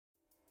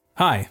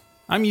Hi,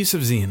 I'm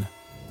Yusuf Zine.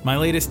 My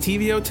latest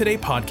TVO Today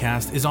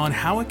podcast is on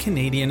how a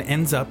Canadian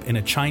ends up in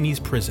a Chinese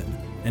prison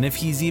and if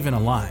he's even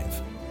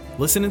alive.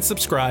 Listen and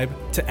subscribe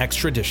to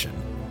Extradition.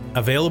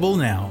 Available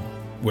now,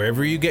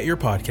 wherever you get your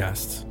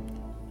podcasts.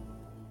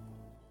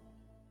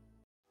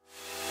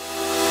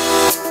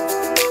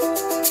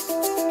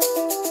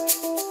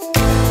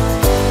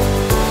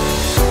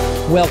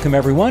 Welcome,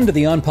 everyone, to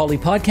the On Poly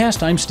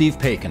podcast. I'm Steve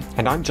Paikin.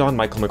 And I'm John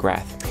Michael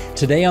McGrath.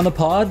 Today on the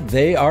pod,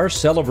 they are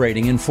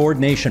celebrating in Ford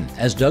Nation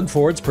as Doug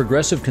Ford's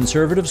Progressive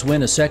Conservatives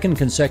win a second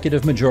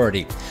consecutive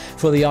majority.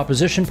 For the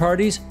opposition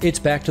parties, it's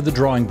back to the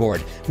drawing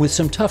board with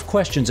some tough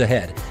questions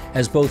ahead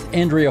as both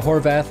Andrea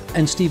Horwath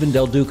and Stephen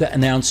Del Duca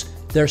announce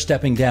they're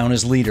stepping down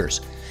as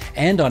leaders.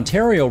 And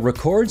Ontario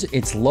records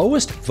its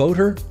lowest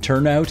voter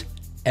turnout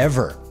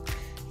ever.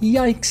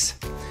 Yikes.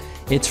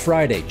 It's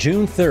Friday,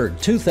 June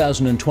 3rd,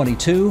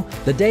 2022,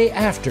 the day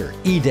after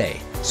E-Day.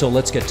 So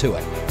let's get to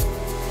it.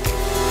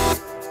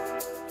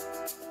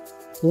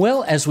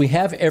 Well, as we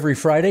have every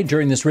Friday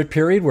during this writ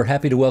period, we're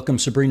happy to welcome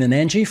Sabrina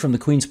Nanji from the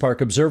Queen's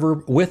Park Observer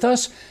with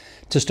us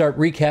to start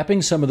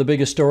recapping some of the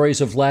biggest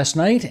stories of last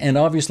night. And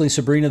obviously,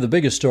 Sabrina, the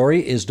biggest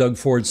story is Doug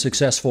Ford's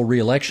successful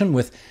re-election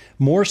with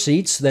more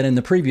seats than in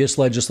the previous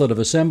Legislative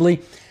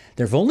Assembly.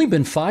 There have only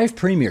been 5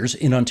 premiers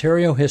in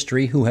Ontario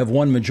history who have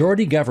won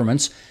majority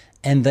governments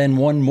and then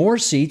won more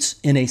seats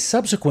in a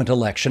subsequent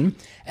election,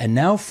 and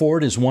now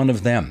Ford is one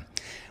of them.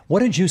 What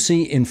did you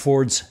see in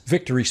Ford's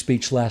victory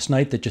speech last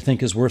night that you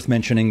think is worth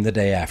mentioning the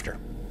day after?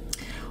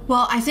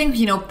 Well, I think,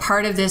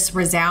 part of this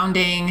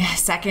resounding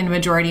second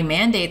majority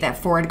mandate that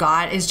Ford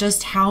got is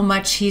just how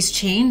much he's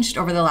changed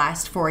over the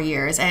last 4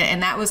 years.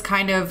 And that was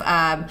kind of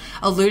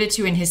alluded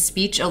to in his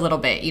speech a little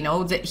bit,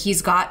 that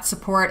he's got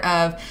support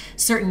of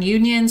certain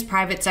unions,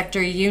 private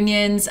sector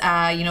unions,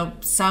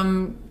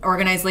 some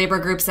organized labor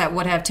groups that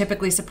would have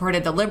typically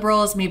supported the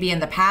Liberals maybe in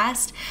the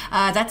past.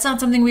 That's not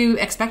something we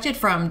expected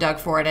from Doug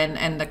Ford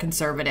and the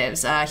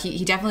Conservatives.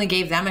 He definitely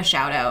gave them a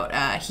shout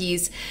out.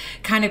 He's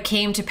kind of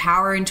came to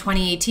power in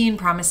 2018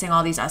 promising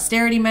all these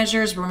austerity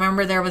measures.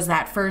 Remember, there was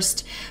that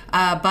first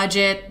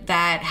budget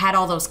that had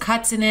all those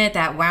cuts in it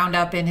that wound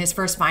up in his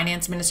first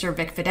finance minister,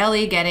 Vic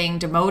Fedeli, getting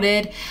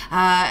demoted.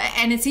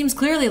 And it seems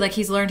clearly like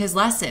he's learned his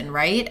lesson,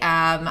 right?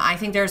 I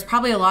think there's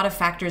probably a lot of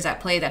factors at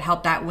play that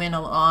helped that win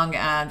along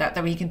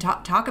that we can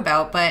talk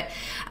about. But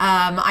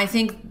I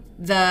think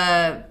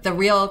the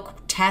real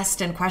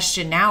test and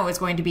question now is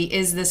going to be,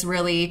 is this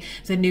really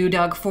the new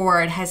Doug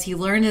Ford? Has he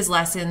learned his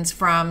lessons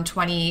from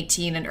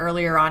 2018 and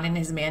earlier on in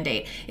his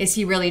mandate? Is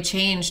he really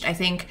changed? I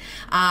think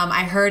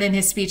I heard in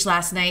his speech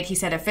last night, he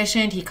said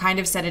efficient. He kind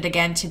of said it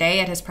again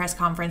today at his press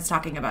conference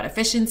talking about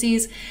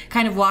efficiencies,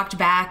 kind of walked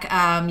back,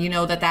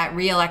 that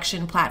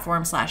re-election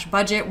platform /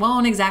 budget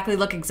won't exactly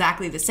look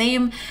exactly the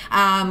same,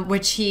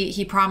 which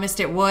he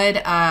promised it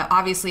would.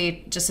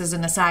 Obviously, just as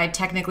an aside,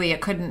 technically it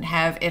couldn't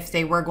have if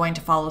they were going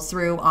to follow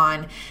through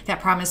on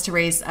that promise to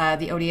raise the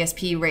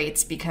ODSP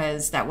rates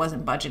because that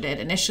wasn't budgeted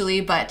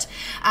initially. But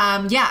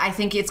I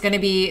think it's going to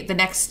be the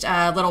next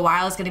little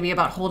while is going to be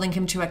about holding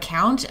him to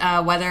account,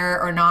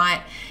 whether or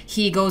not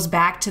he goes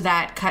back to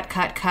that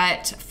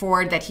cut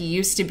Ford that he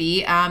used to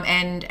be,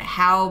 and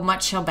how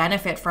much he'll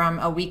benefit from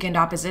a weakened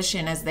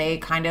opposition as they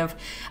kind of,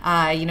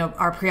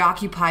 are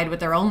preoccupied with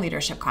their own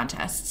leadership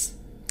contests.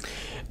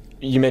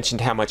 You mentioned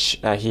how much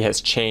he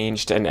has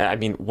changed.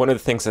 And one of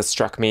the things that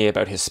struck me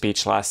about his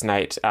speech last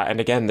night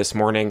and again this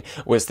morning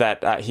was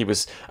that he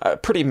was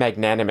pretty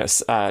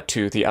magnanimous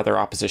to the other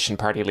opposition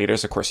party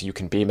leaders. Of course, you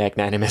can be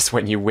magnanimous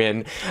when you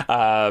win.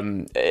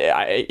 I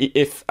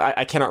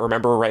cannot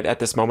remember right at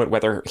this moment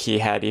whether he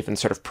had even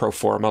sort of pro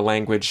forma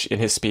language in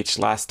his speech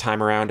last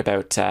time around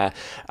about,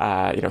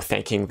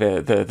 thanking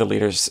the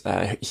leaders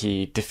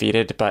he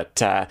defeated.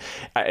 But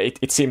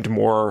it seemed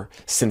more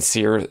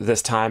sincere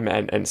this time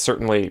and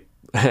certainly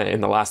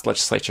in the last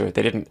legislature,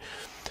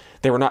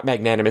 they were not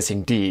magnanimous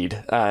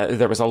indeed.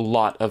 There was a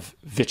lot of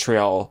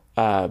vitriol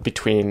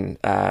between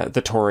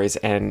the Tories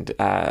and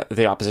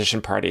the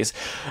opposition parties.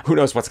 Who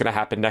knows what's going to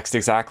happen next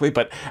exactly,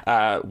 but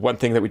one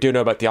thing that we do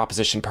know about the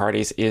opposition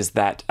parties is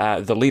that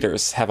the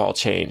leaders have all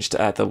changed.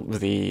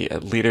 The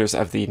leaders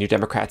of the New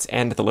Democrats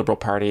and the Liberal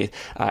Party,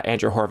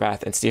 Andrea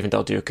Horwath and Stephen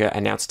Del Duca,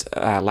 announced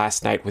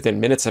last night within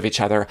minutes of each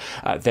other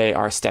they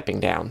are stepping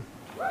down.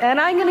 And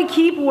I'm going to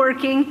keep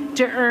working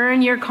to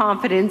earn your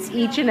confidence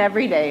each and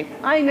every day.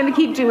 I'm going to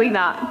keep doing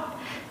that.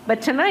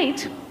 But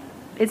tonight,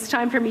 it's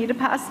time for me to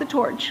pass the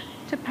torch,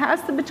 to pass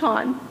the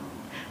baton,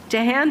 to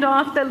hand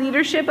off the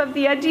leadership of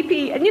the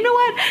NDP. And you know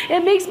what?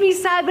 It makes me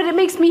sad, but it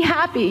makes me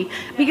happy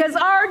because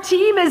our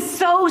team is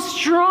so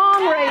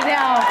strong right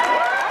now.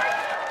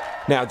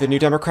 Now, the New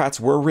Democrats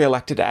were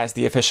re-elected as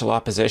the official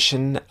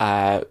opposition.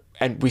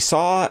 And we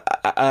saw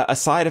a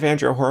side of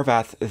Andrea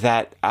Horwath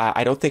that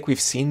I don't think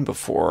we've seen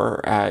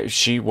before.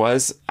 She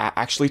was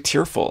actually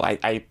tearful.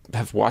 I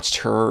have watched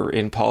her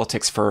in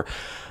politics for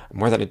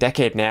more than a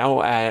decade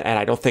now, and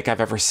I don't think I've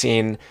ever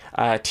seen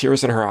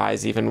tears in her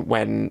eyes, even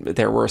when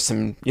there were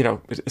some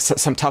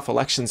tough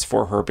elections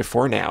for her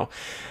before now.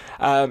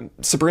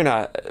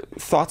 Sabrina,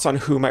 thoughts on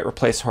who might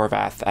replace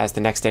Horwath as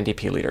the next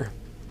NDP leader?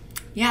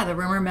 Yeah, the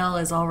rumor mill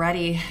is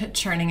already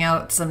churning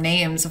out some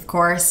names, of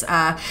course.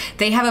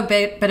 They have a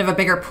bit of a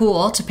bigger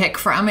pool to pick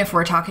from if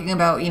we're talking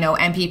about,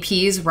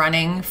 MPPs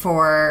running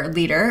for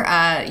leader.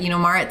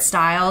 Marit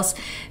Stiles,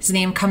 his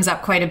name comes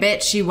up quite a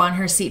bit. She won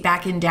her seat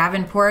back in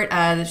Davenport.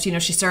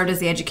 She served as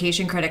the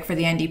education critic for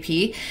the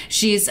NDP.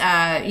 She's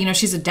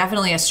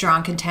definitely a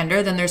strong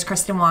contender. Then there's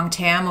Kristen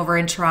Wong-Tam over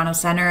in Toronto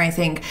Centre. I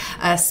think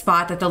a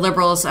spot that the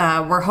Liberals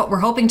were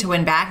hoping to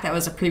win back. That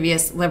was a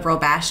previous Liberal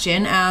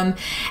bastion.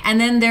 And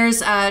then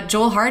there's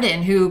Joel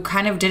Harden, who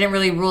kind of didn't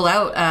really rule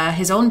out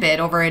his own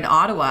bid over in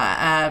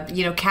Ottawa.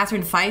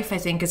 Catherine Fife, I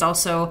think, is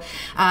also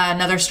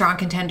another strong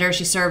contender.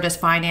 She served as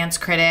finance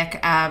critic.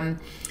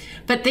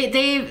 But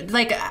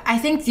I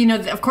think,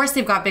 of course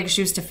they've got big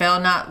shoes to fill,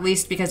 not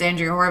least because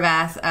Andrea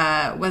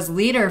Horwath was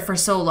leader for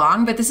so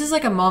long. But this is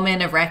like a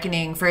moment of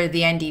reckoning for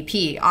the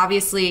NDP.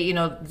 Obviously,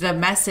 the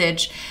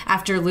message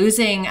after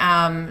losing,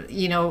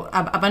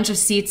 a bunch of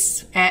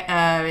seats,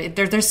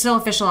 there's still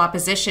official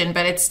opposition,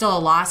 but it's still a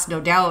loss,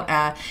 no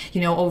doubt,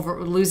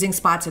 over losing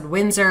spots in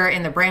Windsor,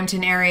 in the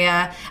Brampton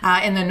area,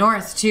 in the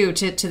north, too,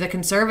 to the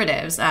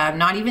Conservatives,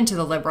 not even to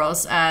the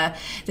Liberals.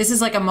 This is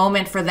like a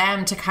moment for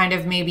them to kind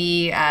of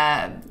maybe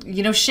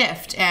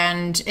shift,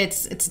 and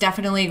it's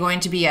definitely going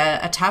to be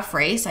a tough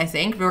race. I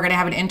think we're going to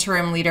have an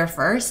interim leader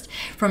first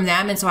from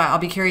them, and so I'll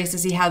be curious to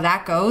see how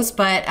that goes.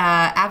 But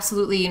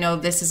absolutely,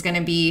 this is going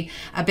to be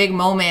a big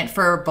moment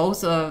for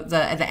both of the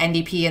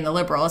NDP and the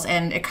Liberals,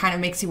 and it kind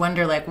of makes you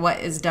wonder, like, what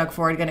is Doug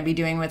Ford going to be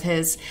doing with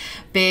his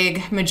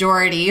big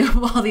majority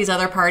while these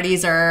other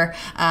parties are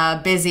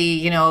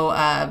busy,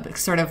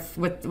 sort of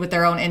with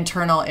their own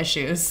internal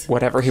issues.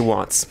 Whatever he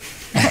wants.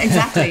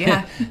 Exactly.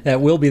 Yeah. That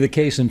will be the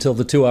case until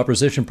the two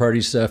opposition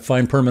parties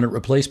find permanent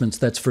replacements,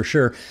 that's for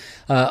sure.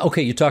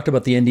 Okay, you talked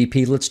about the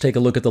NDP. Let's take a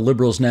look at the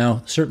Liberals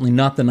now. Certainly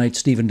not the night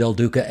Stephen Del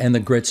Duca and the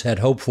Grits had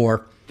hoped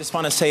for. Just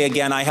want to say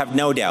again, I have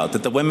no doubt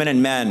that the women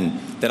and men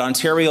that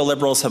Ontario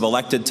Liberals have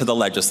elected to the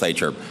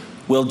legislature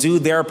will do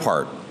their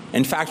part.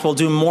 In fact, will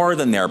do more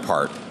than their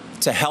part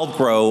to help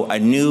grow a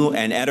new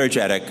and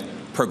energetic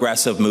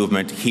progressive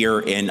movement here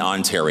in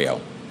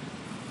Ontario.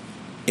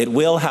 It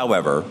will,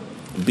 however,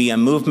 be a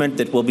movement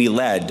that will be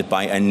led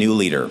by a new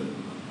leader.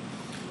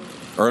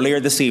 Earlier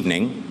this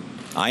evening,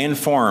 I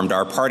informed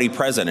our party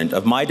president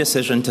of my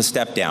decision to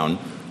step down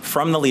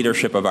from the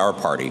leadership of our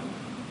party,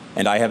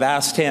 and I have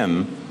asked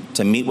him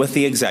to meet with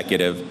the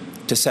executive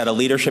to set a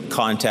leadership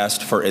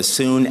contest for as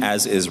soon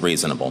as is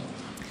reasonable.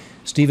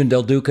 Stephen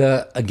Del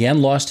Duca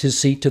again lost his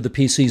seat to the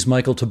PC's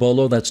Michael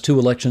Tobolo. That's 2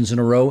 elections in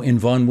a row in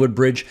Vaughan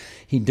Woodbridge.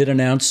 He did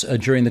announce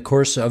during the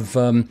course of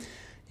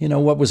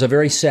what was a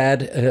very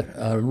sad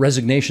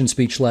resignation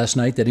speech last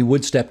night that he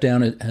would step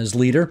down as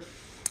leader.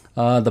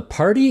 The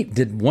party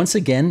did once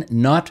again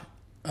not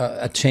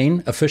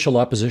attain official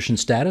opposition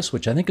status,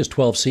 which I think is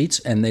 12 seats,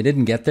 and they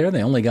didn't get there.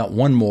 They only got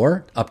one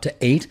more, up to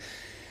 8.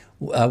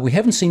 We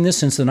haven't seen this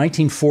since the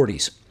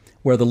 1940s,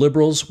 where the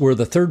Liberals were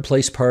the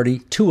third-place party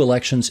 2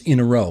 elections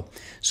in a row.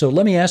 So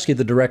let me ask you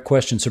the direct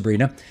question,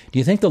 Sabrina. Do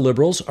you think the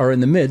Liberals are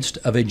in the midst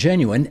of a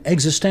genuine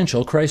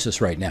existential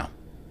crisis right now?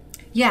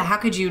 Yeah, how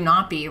could you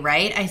not be,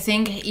 right? I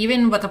think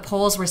even what the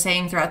polls were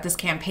saying throughout this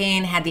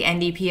campaign had the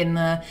NDP and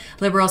the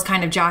Liberals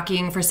kind of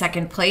jockeying for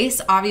second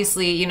place.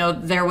 Obviously,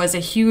 there was a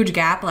huge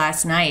gap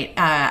last night.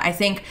 I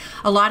think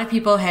a lot of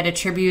people had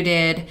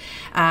attributed,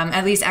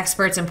 at least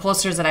experts and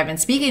pollsters that I've been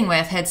speaking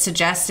with, had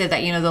suggested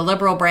that, the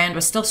Liberal brand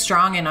was still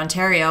strong in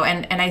Ontario.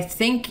 And I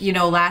think,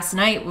 last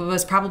night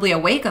was probably a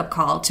wake-up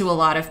call to a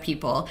lot of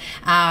people.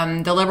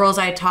 The Liberals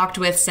I talked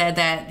with said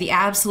that the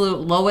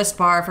absolute lowest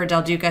bar for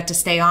Del Duca to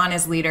stay on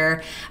as leader,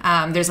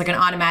 there's like an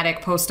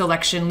automatic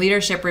post-election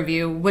leadership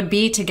review, would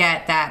be to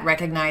get that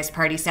recognized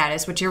party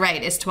status, which you're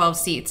right, is 12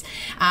 seats.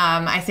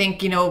 I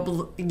think,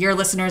 your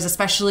listeners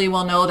especially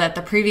will know that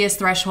the previous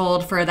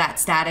threshold for that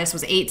status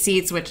was 8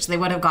 seats, which they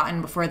would have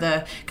gotten before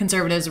the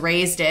Conservatives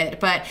raised it.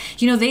 But,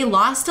 they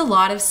lost a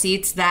lot of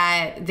seats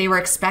that they were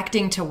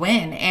expecting to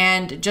win.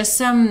 And just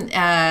some,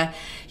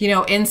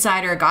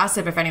 insider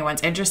gossip, if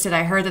anyone's interested,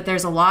 I heard that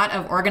there's a lot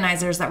of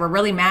organizers that were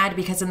really mad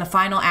because in the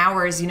final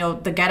hours,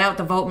 the get out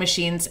the vote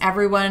machines,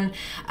 everyone,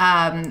 or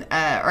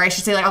I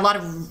should say, like, a lot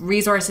of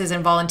resources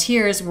and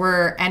volunteers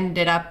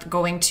ended up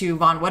going to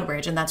Vaughan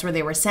Woodbridge, and that's where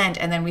they were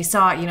sent. And then we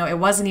saw, it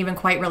wasn't even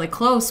quite really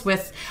close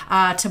with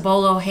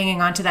Tobolo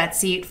hanging on to that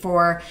seat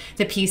for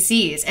the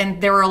PCs.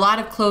 And there were a lot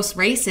of close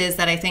races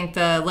that I think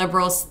the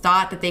Liberals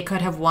thought that they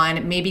could have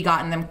won, maybe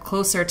gotten them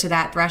closer to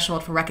that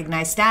threshold for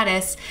recognized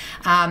status.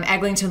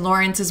 Eglinton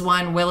Lawrence is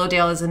one,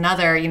 Willowdale is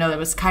another. It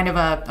was kind of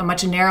a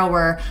much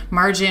narrower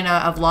margin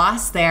of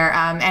loss there.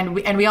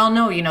 And we all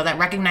know, that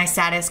recognized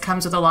status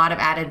comes with a lot of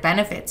added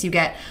benefits. You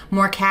get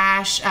more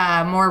cash,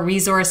 more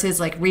resources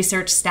like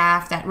research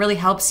staff that really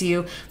helps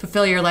you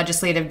fulfill your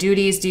legislative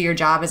duties, do your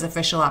job as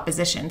official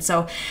opposition.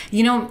 So,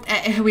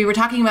 we were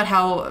talking about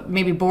how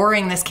maybe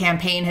boring this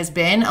campaign has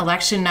been.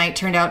 Election night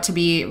turned out to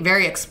be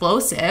very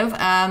explosive,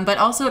 but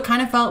also it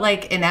kind of felt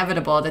like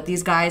inevitable that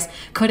these guys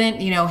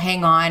couldn't,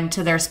 hang on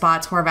to their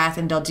spots Horwath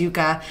and Del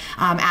Duca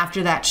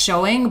after that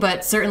showing.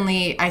 But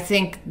certainly, I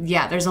think,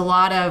 there's a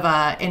lot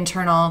of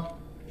internal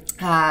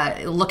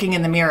looking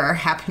in the mirror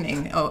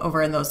happening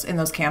over in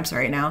those camps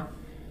right now.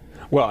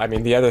 Well, I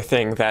mean, the other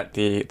thing that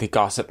the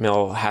gossip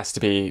mill has to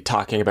be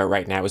talking about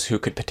right now is who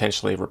could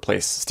potentially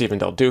replace Stephen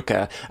Del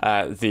Duca.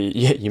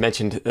 You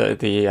mentioned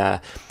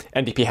the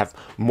NDP have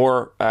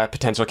more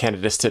potential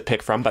candidates to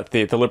pick from, but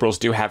the Liberals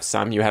do have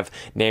some. You have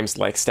names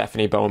like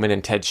Stephanie Bowman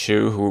and Ted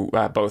Chu, who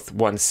both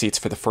won seats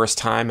for the first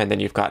time, and then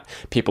you've got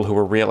people who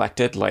were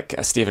reelected, like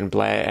Stephen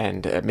Blais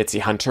and Mitzi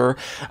Hunter.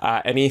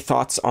 Any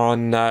thoughts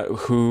on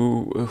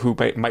who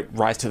might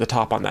rise to the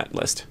top on that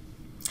list?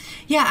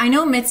 Yeah, I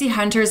know Mitzi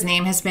Hunter's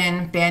name has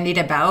been bandied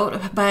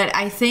about, but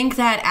I think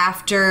that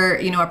after,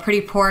 a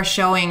pretty poor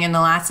showing in the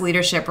last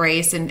leadership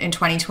race in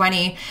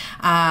 2020,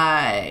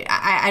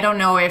 I don't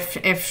know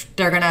if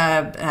they're going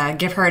to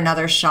give her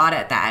another shot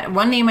at that.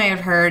 One name I have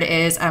heard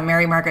is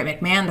Mary Margaret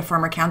McMahon, the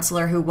former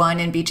councillor who won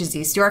in Beaches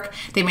East York.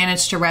 They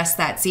managed to wrest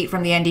that seat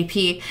from the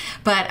NDP.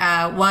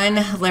 But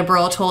one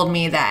Liberal told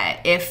me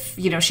that if,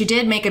 she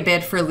did make a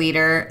bid for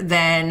leader,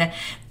 then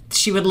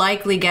she would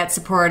likely get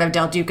support of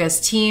Del Duca's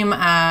team,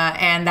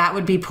 and that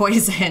would be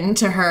poison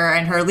to her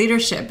and her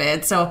leadership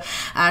bid. So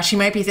she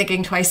might be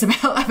thinking twice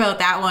about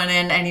that one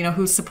and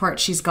whose support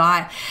she's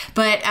got.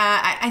 But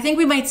I think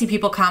we might see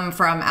people come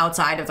from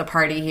outside of the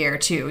party here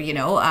too.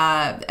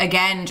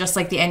 Again, just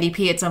like the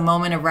NDP, it's a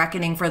moment of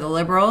reckoning for the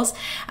Liberals.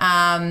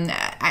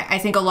 I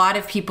think a lot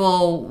of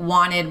people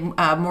wanted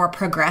a more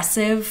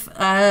progressive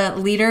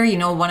leader.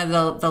 One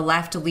of the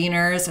left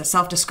leaners, a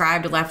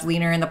self-described left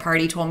leaner in the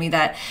party, told me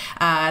that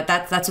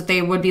that's what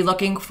they would be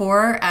looking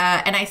for.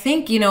 And I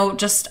think,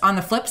 just on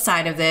the flip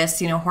side of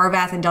this,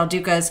 Horwath and Del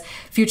Duca's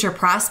future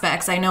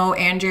prospects, I know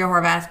Andrea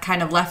Horwath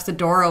kind of left the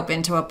door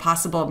open to a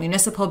possible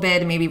municipal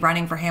bid, maybe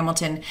running for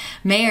Hamilton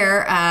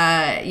mayor,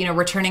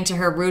 returning to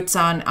her roots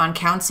on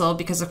council,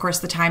 because of course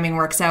the timing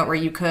works out where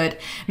you could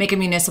make a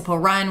municipal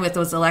run with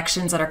those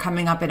elections that are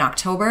coming up in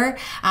October.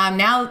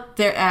 Now,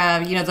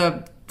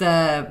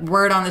 the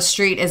word on the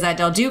street is that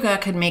Del Duca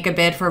could make a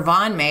bid for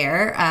Vaughan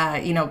mayor.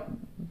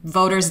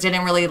 Voters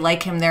didn't really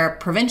like him there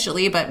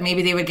provincially, but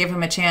maybe they would give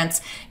him a chance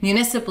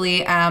municipally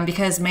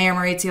because Mayor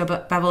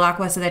Maurizio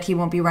Bevilacqua said that he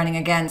won't be running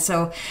again.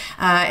 So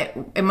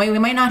we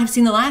might not have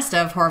seen the last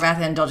of Horwath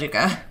and Del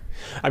Duca.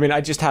 I mean,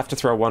 I just have to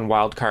throw one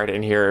wild card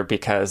in here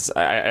because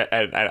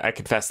I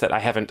confess that I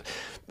haven't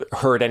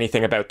heard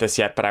anything about this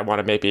yet, but I want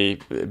to maybe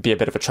be a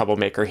bit of a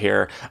troublemaker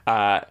here.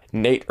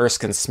 Nate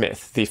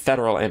Erskine-Smith, the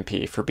federal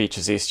MP for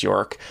Beaches East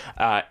York,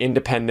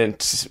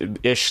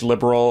 independent-ish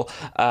Liberal,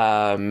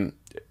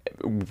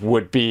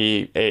 would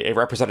be a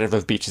representative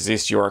of Beaches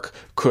East York,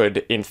 could,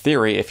 in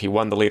theory, if he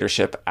won the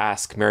leadership,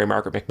 ask Mary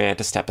Margaret McMahon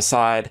to step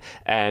aside,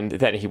 and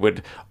then he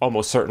would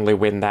almost certainly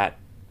win that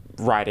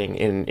riding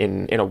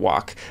in a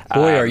walk.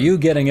 Boy, are you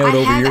getting out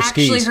over your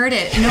skis. I have actually heard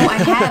it. No,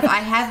 I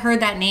have heard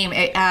that name.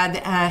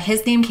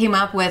 His name came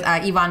up with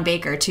Yvonne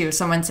Baker, too.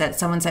 Someone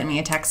sent me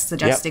a text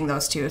suggesting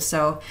those two,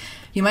 so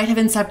you might have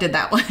incepted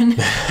that one.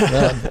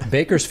 Well,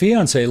 Baker's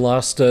fiance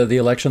lost the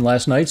election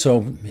last night,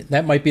 so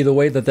that might be the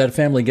way that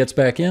family gets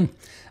back in.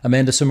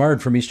 Amanda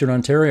Simard from Eastern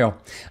Ontario.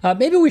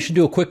 Maybe we should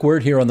do a quick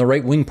word here on the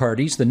right-wing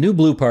parties, the New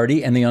Blue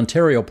Party and the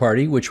Ontario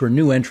Party, which were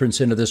new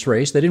entrants into this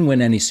race. They didn't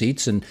win any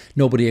seats, and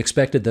nobody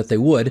expected that they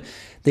would.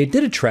 They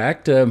did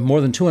attract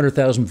more than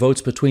 200,000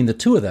 votes between the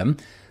two of them.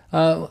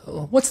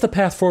 What's the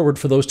path forward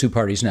for those two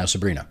parties now,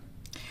 Sabrina?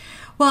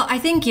 Well, I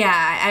think,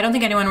 I don't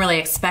think anyone really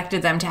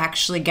expected them to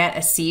actually get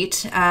a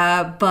seat.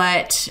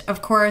 But,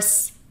 of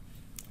course,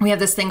 we have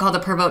this thing called the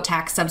per vote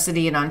tax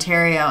subsidy in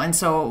Ontario. And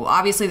so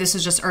obviously this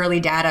is just early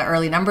data,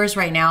 early numbers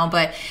right now.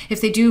 But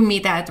if they do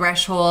meet that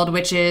threshold,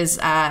 which is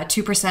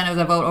 2% of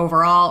the vote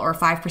overall or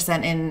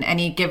 5% in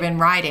any given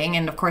riding,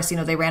 and of course,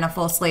 they ran a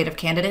full slate of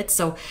candidates,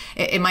 so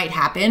it might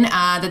happen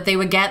that they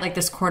would get like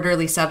this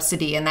quarterly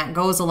subsidy. And that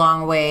goes a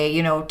long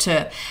way,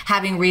 to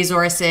having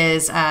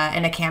resources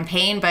in a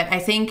campaign. But I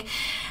think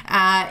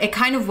it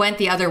kind of went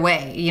the other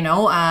way.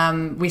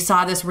 We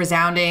saw this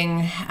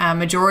resounding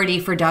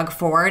majority for Doug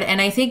Ford. And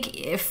I think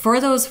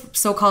for those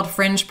so-called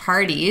fringe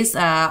parties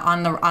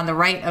on the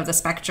right of the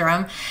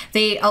spectrum,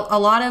 a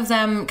lot of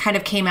them kind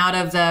of came out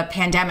of the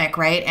pandemic,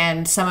 right?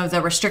 And some of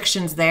the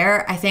restrictions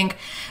there. I think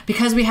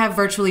because we have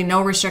virtually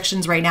no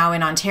restrictions right now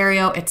in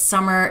Ontario, it's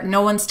summer,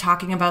 no one's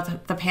talking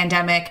about the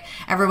pandemic,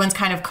 everyone's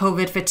kind of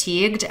COVID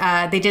fatigued.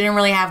 They didn't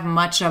really have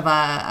much of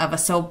a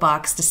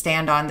soapbox to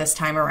stand on this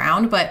time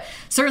around, but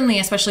certainly,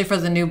 especially for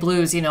the New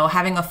Blues,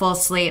 having a full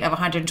slate of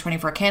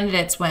 124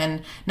 candidates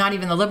when not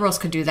even the Liberals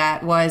could do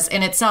that was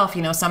in itself,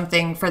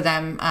 something for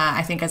them,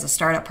 I think, as a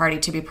startup party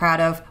to be proud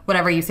of,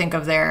 whatever you think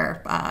of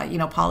their,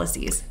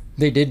 policies.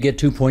 They did get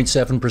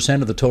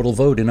 2.7% of the total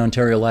vote in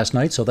Ontario last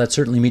night, so that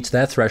certainly meets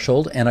that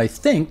threshold. And I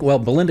think,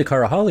 Belinda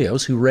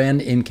Karahalios, who ran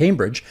in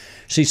Cambridge,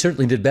 she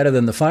certainly did better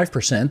than the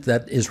 5%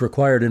 that is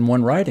required in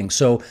one riding.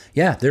 So,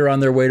 they're on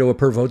their way to a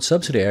per vote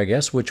subsidy, I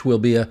guess, which will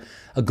be a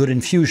good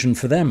infusion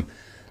for them.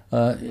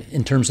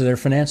 in terms of their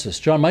finances.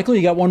 John Michael,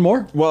 you got one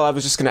more? Well, I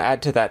was just going to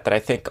add to that I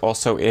think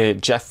also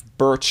Jeff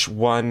Birch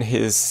won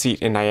his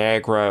seat in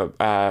Niagara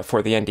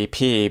for the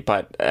NDP,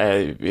 but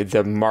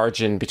the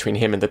margin between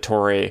him and the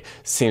Tory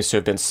seems to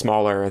have been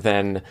smaller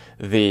than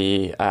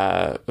the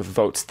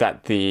votes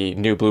that the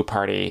New Blue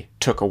Party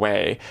took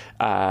away.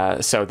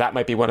 So that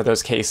might be one of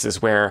those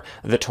cases where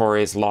the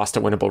Tories lost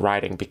a winnable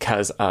riding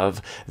because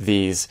of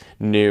these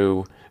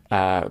new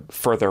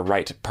further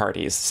right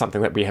parties,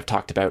 something that we have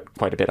talked about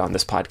quite a bit on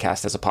this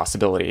podcast as a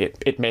possibility.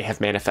 It may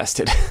have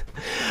manifested.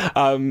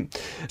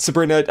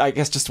 Sabrina, I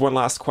guess just one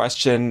last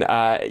question.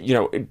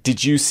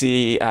 Did you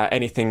see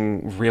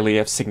anything really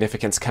of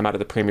significance come out of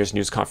the Premier's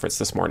news conference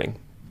this morning?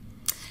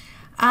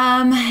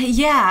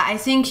 Yeah, I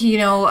think,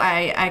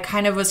 I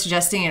kind of was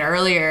suggesting it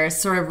earlier,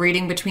 sort of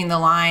reading between the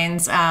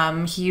lines.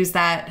 He used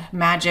that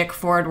magic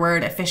Ford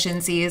word,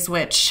 efficiencies,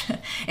 which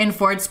in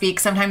Ford speak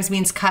sometimes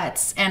means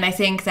cuts. And I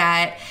think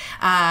that,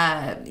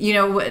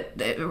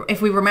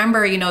 if we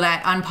remember,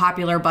 that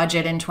unpopular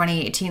budget in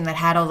 2018 that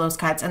had all those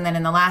cuts, and then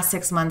in the last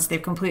 6 months,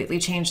 they've completely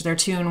changed their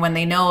tune when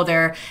they know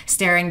they're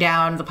staring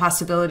down the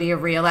possibility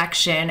of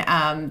re-election.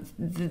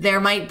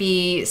 There might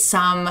be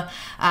some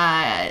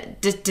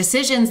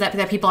decisions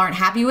that people aren't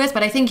happy with,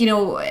 but I think,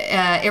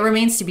 it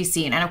remains to be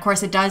seen. And of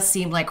course, it does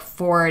seem like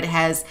Ford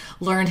has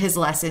learned his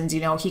lessons.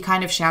 He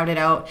kind of shouted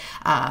out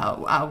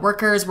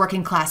workers,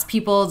 working class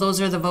people.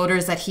 Those are the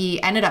voters that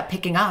he ended up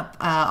picking up,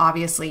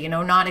 obviously,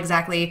 not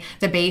exactly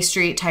the Bay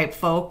Street type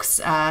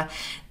folks.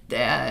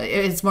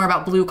 It's more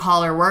about blue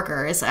collar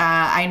workers.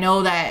 I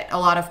know that a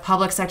lot of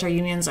public sector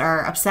unions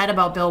are upset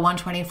about Bill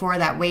 124,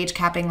 that wage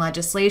capping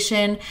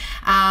legislation,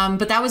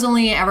 but that was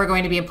only ever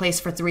going to be in place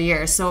for 3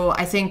 years. So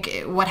I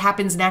think what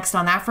happens next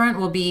on that front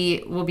will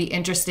be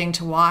interesting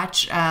to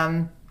watch.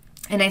 And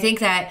I think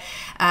that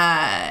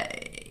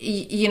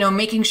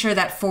making sure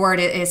that Ford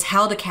is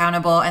held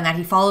accountable and that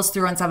he follows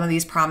through on some of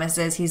these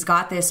promises. He's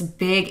got this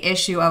big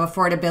issue of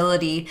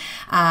affordability,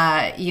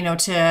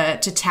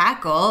 to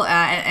tackle.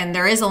 And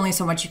there is only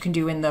so much you can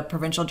do in the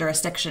provincial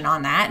jurisdiction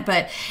on that.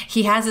 But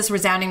he has this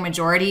resounding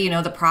majority.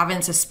 The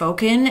province has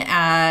spoken,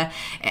 and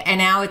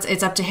now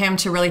it's up to him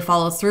to really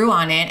follow through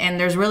on it. And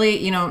there's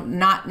really,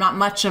 not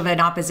much of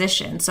an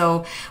opposition.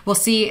 So we'll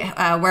see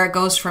where it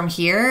goes from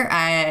here.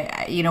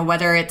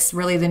 Whether it's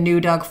really the new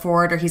Doug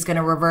Ford or he's going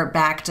to revert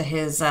back to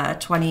his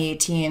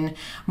 2018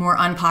 more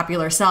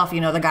unpopular self,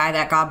 the guy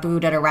that got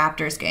booed at a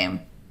Raptors game.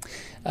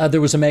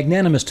 There was a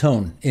magnanimous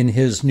tone in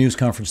his news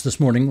conference this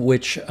morning,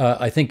 which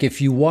I think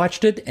if you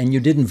watched it and you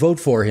didn't vote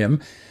for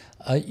him,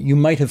 you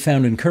might have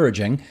found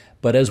encouraging.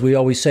 But as we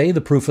always say, the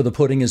proof of the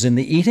pudding is in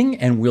the eating,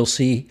 and we'll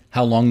see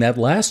how long that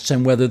lasts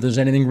and whether there's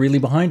anything really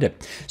behind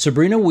it.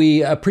 Sabrina,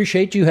 we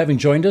appreciate you having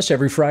joined us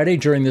every Friday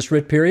during this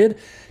writ period.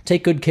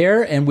 Take good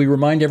care, and we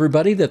remind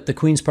everybody that the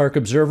Queen's Park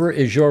Observer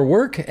is your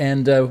work,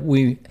 and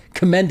we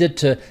commend it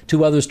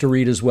to others to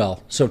read as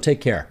well. So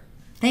take care.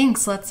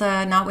 Thanks. Let's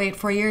not wait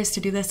 4 years to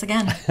do this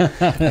again.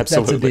 That's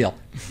a deal.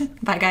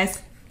 Bye,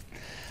 guys.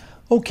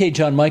 Okay,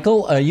 John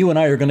Michael, you and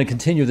I are going to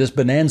continue this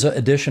bonanza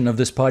edition of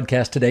this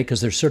podcast today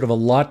because there's sort of a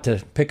lot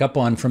to pick up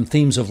on from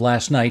themes of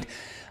last night.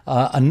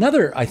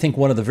 Another, I think,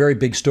 one of the very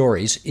big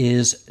stories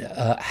is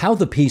how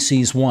the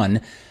PCs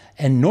won.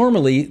 And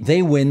normally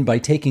they win by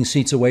taking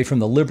seats away from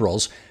the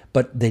Liberals,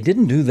 but they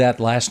didn't do that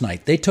last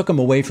night. They took them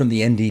away from the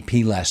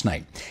NDP last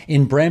night.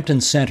 In Brampton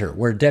Centre,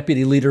 where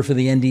Deputy Leader for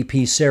the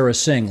NDP, Sarah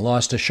Singh,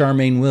 lost to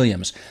Charmaine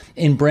Williams.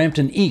 In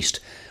Brampton East,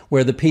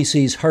 where the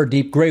PC's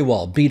Hardeep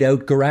Grewal beat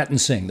out Guratan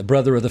Singh, the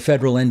brother of the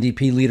federal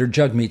NDP leader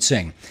Jagmeet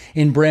Singh.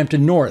 In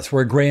Brampton North,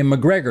 where Graham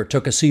McGregor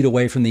took a seat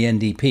away from the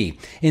NDP.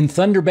 In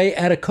Thunder Bay,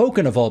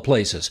 Atikokan of all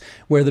places,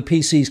 where the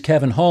PC's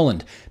Kevin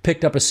Holland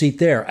picked up a seat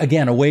there,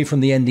 again away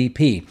from the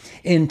NDP.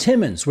 In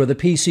Timmins, where the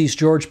PC's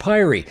George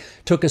Pyrie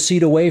took a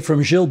seat away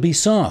from Gilles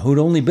Bisson, who'd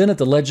only been at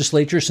the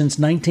legislature since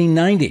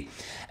 1990.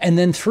 And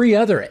then 3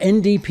 other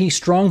NDP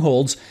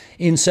strongholds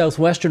in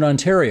southwestern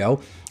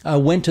Ontario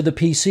went to the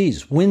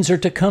PCs.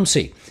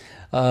 Windsor-Tecumseh.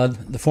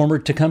 The former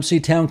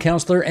Tecumseh town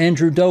councillor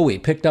Andrew Dowie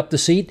picked up the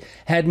seat,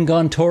 hadn't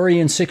gone Tory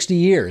in 60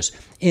 years.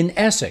 In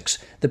Essex,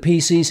 the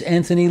PC's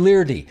Anthony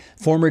Leardy,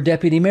 former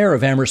deputy mayor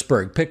of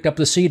Amherstburg, picked up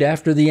the seat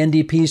after the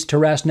NDP's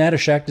Taras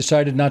Natyshak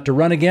decided not to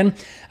run again.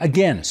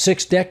 Again,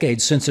 6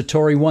 decades since a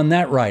Tory won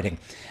that riding.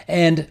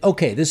 And,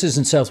 okay, this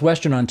isn't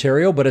southwestern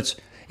Ontario, but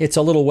it's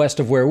a little west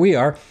of where we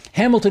are.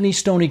 Hamilton East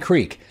Stony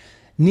Creek.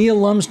 Neil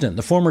Lumsden,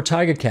 the former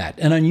Tiger Cat,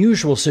 an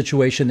unusual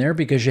situation there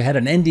because you had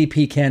an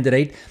NDP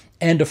candidate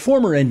and a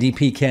former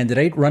NDP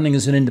candidate running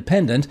as an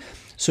independent.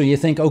 So you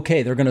think,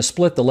 okay, they're going to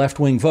split the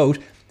left-wing vote.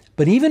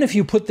 But even if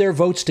you put their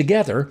votes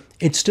together,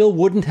 it still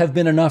wouldn't have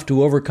been enough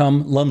to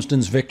overcome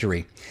Lumsden's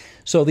victory.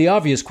 So the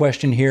obvious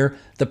question here,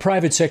 the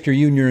private sector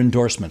union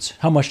endorsements,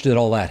 how much did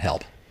all that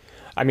help?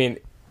 I mean,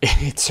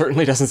 it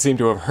certainly doesn't seem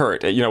to have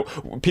hurt.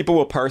 People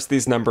will parse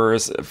these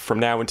numbers from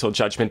now until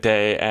Judgment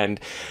Day, and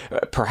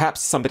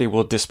perhaps somebody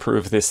will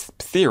disprove this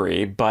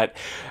theory, but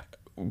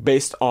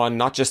based on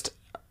not just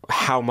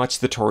how much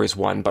the Tories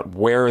won, but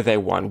where they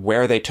won,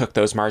 where they took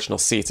those marginal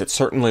seats. It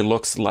certainly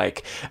looks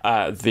like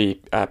the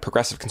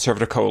Progressive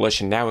Conservative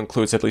coalition now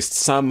includes at least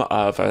some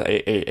of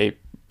a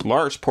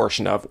large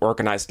portion of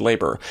organized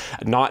labor,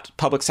 not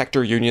public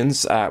sector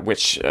unions,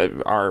 which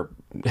are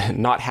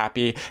not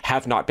happy,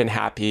 have not been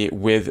happy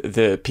with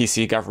the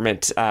PC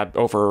government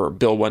over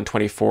Bill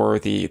 124,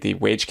 the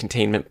wage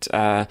containment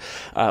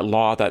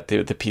law that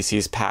the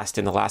PCs passed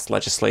in the last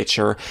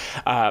legislature.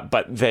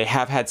 But they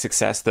have had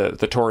success.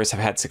 The Tories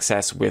have had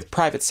success with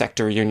private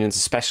sector unions,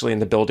 especially in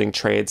the building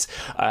trades.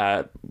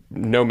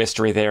 No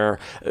mystery there.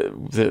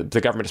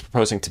 The government is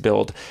proposing to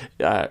build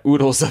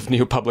oodles of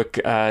new public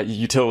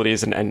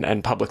utilities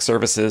and public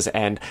services,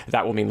 and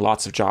that will mean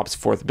lots of jobs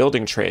for the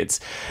building trades.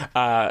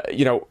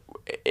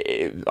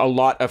 A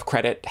lot of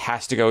credit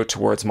has to go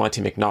towards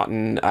Monty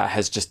McNaughton,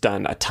 has just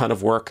done a ton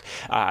of work.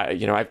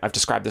 I've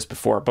described this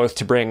before, both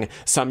to bring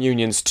some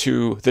unions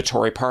to the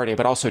Tory party,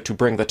 but also to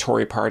bring the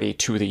Tory party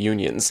to the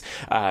unions.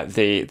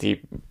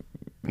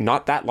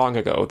 Not that long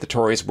ago, the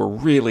Tories were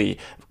really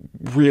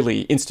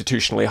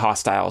institutionally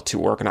hostile to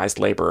organized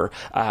labor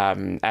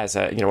as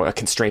a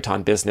constraint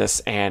on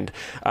business, and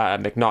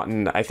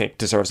McNaughton, I think,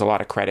 deserves a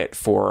lot of credit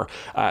for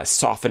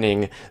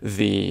softening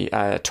the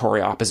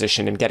Tory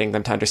opposition and getting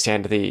them to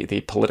understand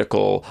the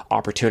political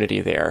opportunity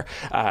there.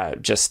 I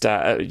don't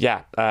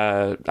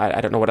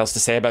know what else to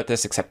say about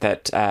this except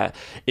that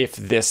if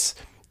this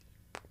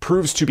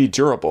proves to be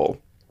durable,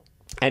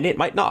 and it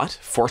might not.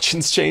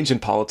 Fortunes change in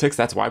politics.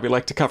 That's why we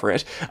like to cover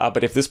it.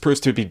 But if this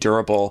proves to be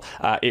durable,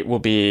 it will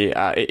be.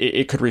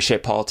 It could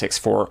reshape politics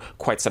for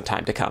quite some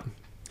time to come.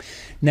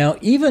 Now,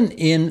 even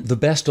in the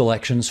best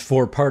elections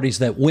for parties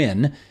that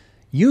win,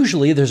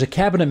 usually there's a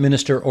cabinet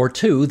minister or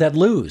two that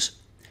lose.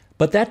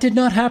 But that did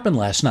not happen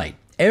last night.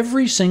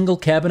 Every single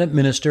cabinet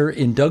minister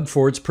in Doug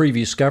Ford's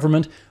previous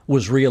government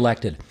was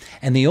reelected.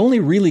 And the only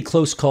really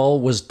close call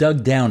was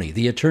Doug Downey,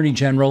 the Attorney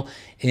General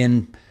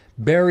in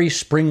Barrie,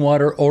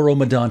 Springwater,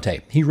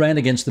 Oro-Medonte. He ran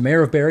against the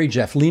mayor of Barrie,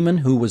 Jeff Lehman,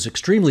 who was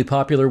extremely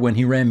popular when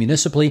he ran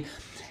municipally.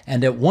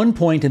 And at one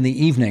point in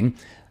the evening,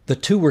 the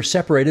two were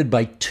separated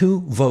by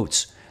 2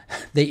 votes.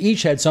 They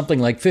each had something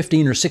like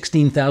 15 or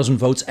 16,000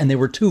 votes, and they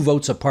were 2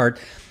 votes apart.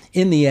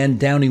 In the end,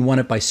 Downey won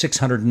it by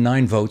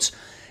 609 votes.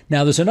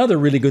 Now, there's another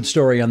really good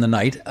story on the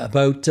night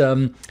about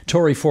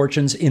Tory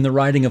fortunes in the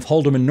riding of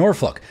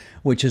Haldimand-Norfolk,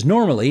 which is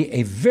normally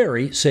a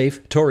very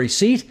safe Tory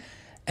seat.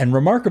 And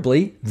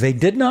remarkably, they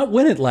did not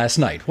win it last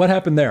night. What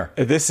happened there?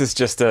 This is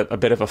just a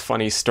bit of a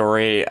funny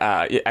story.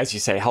 As you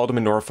say,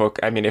 Haldimand-Norfolk,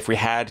 I mean, if we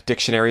had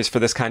dictionaries for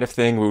this kind of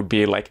thing, we would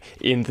be like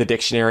in the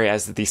dictionary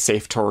as the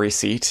safe Tory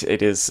seat.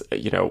 It is,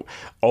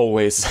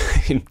 always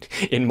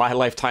in my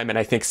lifetime, and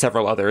I think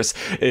several others,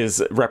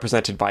 is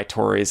represented by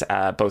Tories,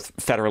 both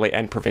federally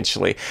and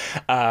provincially.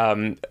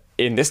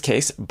 In this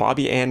case,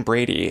 Bobby Ann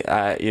Brady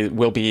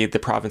will be the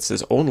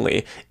province's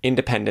only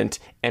independent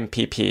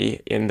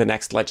MPP in the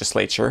next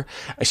legislature.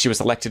 She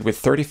was elected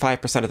with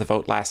 35% of the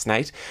vote last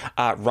night,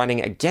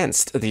 running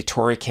against the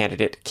Tory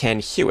candidate Ken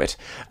Hewitt,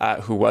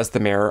 who was the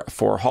mayor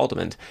for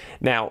Haldimand.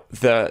 Now,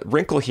 the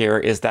wrinkle here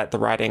is that the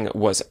riding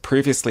was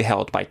previously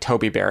held by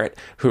Toby Barrett,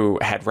 who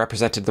had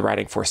represented the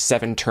riding for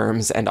 7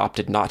 terms and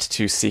opted not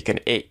to seek an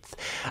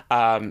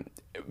 8th.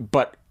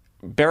 But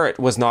Barrett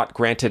was not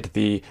granted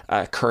the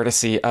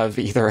courtesy of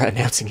either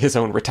announcing his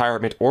own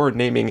retirement or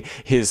naming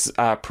his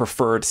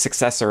preferred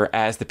successor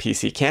as the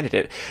PC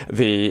candidate.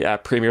 The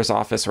Premier's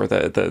office, or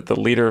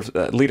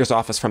the leader's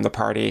office from the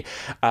party,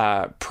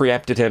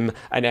 preempted him,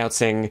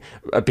 announcing,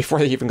 before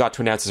they even got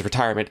to announce his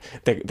retirement,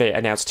 they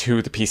announced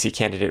who the PC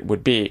candidate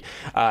would be.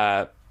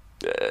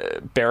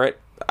 Barrett,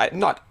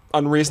 not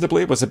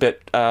unreasonably, was a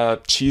bit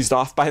cheesed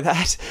off by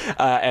that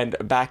and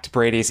backed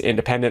Brady's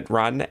independent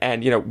run.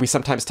 And, we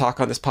sometimes talk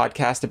on this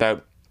podcast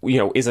about,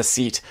 is a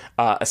seat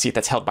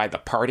that's held by the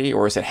party,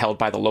 or is it held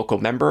by the local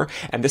member?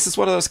 And this is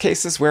one of those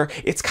cases where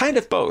it's kind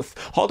of both.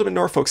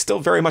 Haldimand-Norfolk still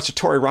very much a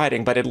Tory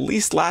riding, but at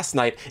least last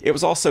night it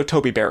was also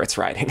Toby Barrett's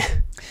riding.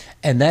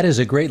 And that is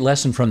a great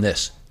lesson from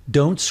this.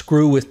 Don't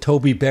screw with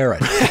Toby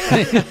Barrett,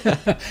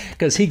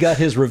 because he got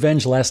his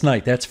revenge last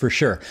night, that's for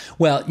sure.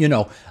 Well,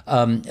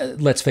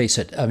 let's face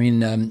it. I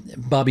mean,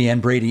 Bobby Ann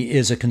Brady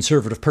is a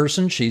conservative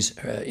person. She's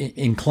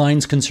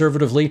inclines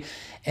conservatively,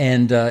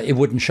 and it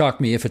wouldn't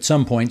shock me if at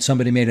some point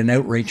somebody made an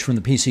outreach from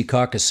the PC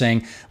caucus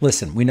saying,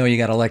 listen, we know you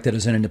got elected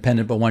as an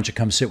independent, but why don't you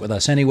come sit with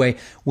us anyway?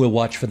 We'll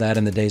watch for that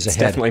in the days ahead. It's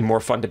definitely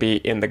more fun to be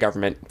in the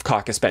government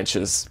caucus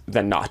benches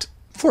than not.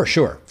 For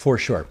sure.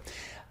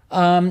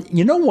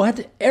 You know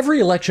what? Every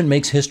election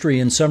makes history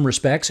in some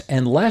respects,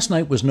 and last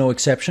night was no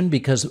exception,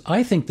 because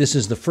I think this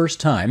is the first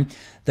time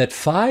that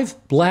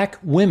 5 black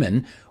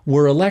women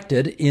were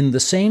elected in the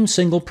same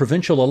single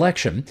provincial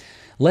election.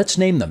 Let's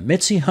name them.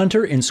 Mitzi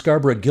Hunter in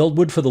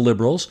Scarborough-Guildwood for the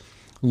Liberals,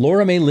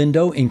 Laura May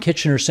Lindo in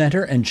Kitchener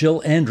Centre, and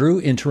Jill Andrew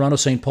in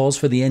Toronto-St. Paul's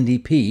for the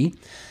NDP,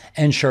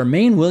 and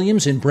Charmaine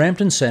Williams in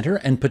Brampton Centre,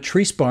 and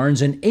Patrice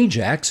Barnes in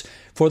Ajax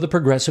for the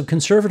Progressive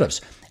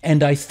Conservatives.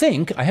 And I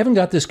haven't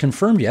got this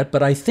confirmed yet,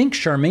 but I think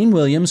Charmaine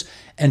Williams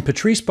and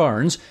Patrice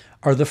Barnes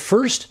are the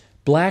first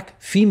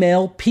black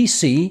female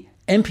PC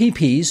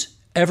MPPs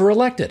ever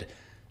elected.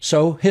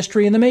 So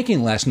history in the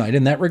making last night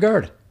in that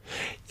regard.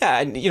 Yeah,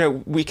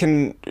 and, we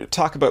can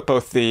talk about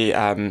both the,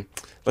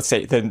 let's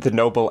say, the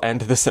noble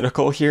and the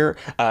cynical here.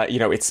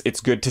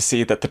 It's good to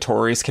see that the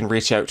Tories can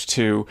reach out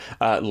to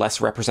less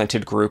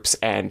represented groups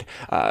and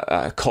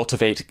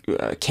cultivate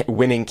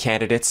winning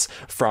candidates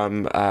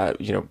from,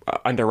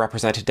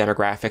 underrepresented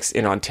demographics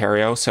in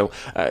Ontario. So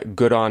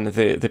good on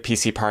the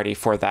PC party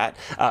for that.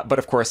 But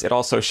of course, it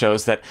also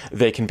shows that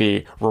they can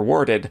be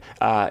rewarded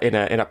in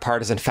a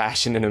partisan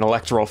fashion, in an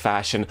electoral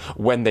fashion,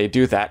 when they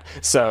do that.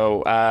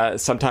 So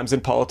sometimes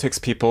in politics,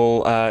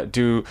 people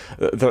do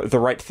the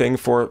right thing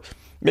for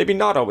maybe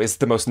not always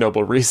the most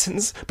noble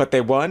reasons, but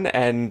they won.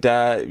 And,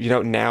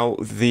 now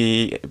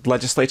the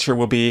legislature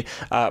will be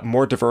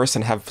more diverse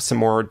and have some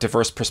more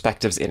diverse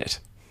perspectives in it.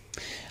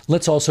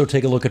 Let's also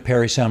take a look at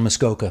Parry Sound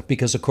Muskoka,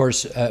 because, of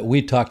course,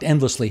 we talked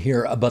endlessly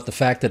here about the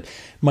fact that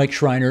Mike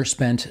Schreiner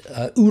spent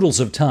oodles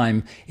of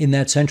time in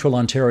that Central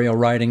Ontario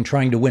riding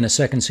trying to win a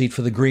second seat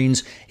for the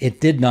Greens. It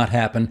did not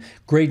happen.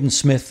 Graydon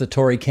Smith, the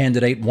Tory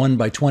candidate, won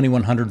by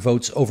 2,100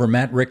 votes over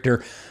Matt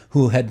Richter,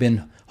 who had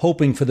been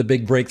hoping for the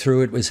big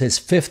breakthrough. It was his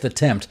fifth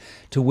attempt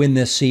to win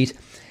this seat.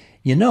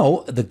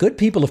 The good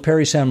people of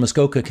Parry Sound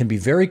Muskoka can be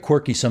very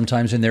quirky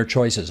sometimes in their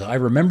choices. I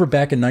remember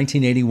back in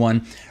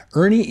 1981,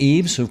 Ernie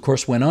Eves, who of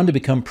course went on to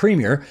become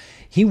premier,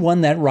 he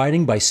won that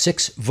riding by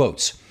 6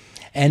 votes.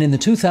 And in the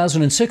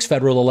 2006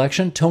 federal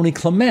election, Tony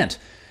Clement,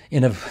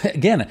 in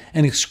an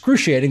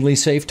excruciatingly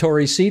safe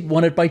Tory seat,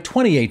 won it by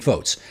 28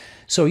 votes.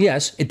 So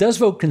yes, it does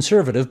vote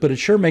Conservative, but it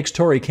sure makes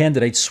Tory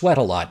candidates sweat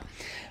a lot.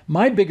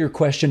 My bigger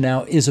question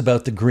now is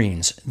about the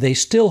Greens. They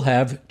still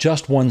have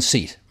just one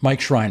seat, Mike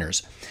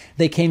Schreiner's.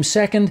 They came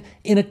second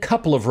in a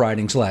couple of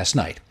ridings last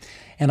night.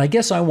 And I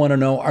guess I want to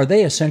know, are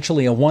they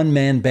essentially a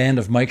one-man band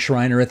of Mike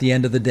Schreiner at the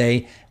end of the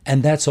day,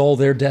 and that's all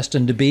they're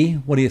destined to be?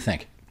 What do you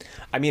think?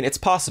 I mean, it's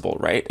possible,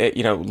 right?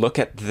 Look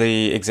at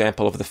the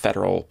example of the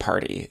Federal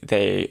Party.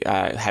 They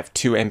have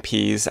 2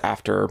 MPs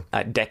after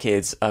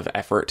decades of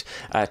effort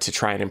to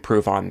try and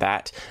improve on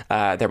that.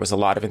 There was a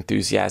lot of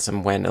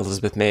enthusiasm when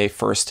Elizabeth May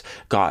first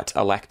got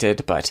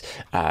elected, but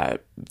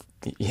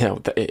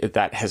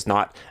that has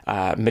not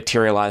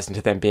materialized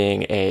into them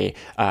being a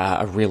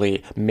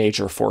really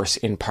major force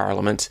in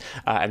Parliament.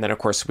 And then, of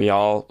course, we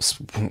all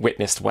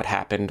witnessed what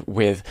happened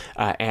with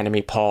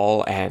Annamie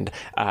Paul and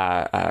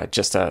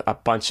just a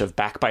bunch of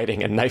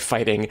backbiting and knife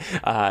fighting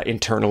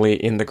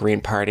internally in the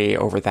Green Party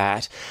over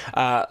that.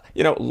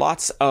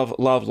 Lots of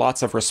love,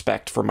 lots of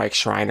respect for Mike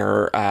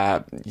Schreiner,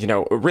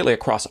 really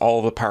across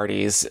all the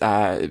parties.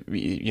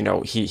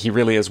 He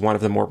really is one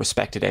of the more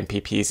respected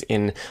MPPs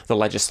in the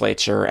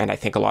legislature, and I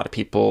think a lot of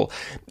people,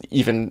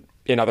 even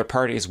in other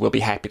parties, will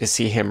be happy to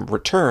see him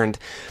returned.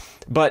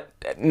 But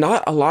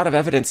not a lot of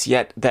evidence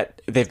yet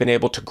that they've been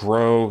able to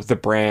grow the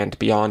brand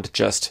beyond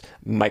just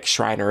Mike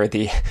Schreiner,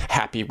 the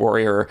happy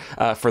warrior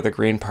for the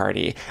Green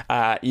Party.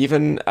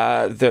 Even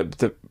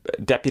the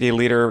deputy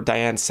leader,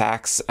 Dianne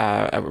Saxe,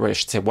 I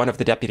should say one of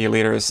the deputy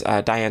leaders,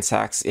 Dianne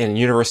Saxe in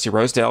University of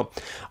Rosedale,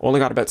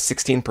 only got about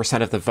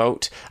 16% of the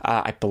vote.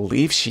 I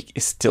believe she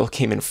still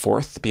came in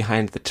 4th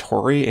behind the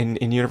Tory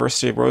in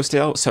University of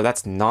Rosedale. So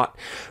that's not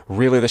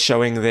really the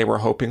showing they were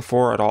hoping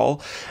for at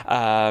all.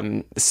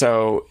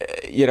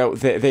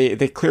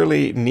 They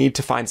clearly need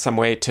to find some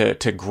way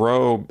to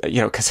grow,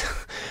 because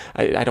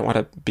I don't want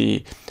to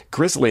be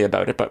grisly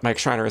about it, but Mike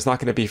Schreiner is not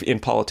going to be in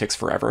politics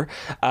forever.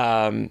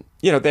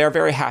 They are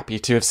very happy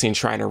to have seen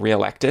Schreiner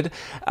reelected.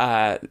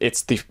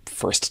 It's the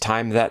first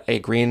time that a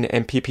Green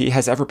MPP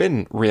has ever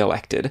been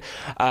reelected.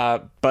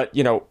 But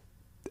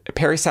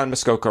Parry Sound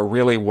Muskoka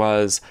really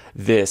was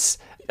this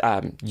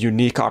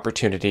unique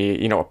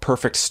opportunity, a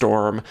perfect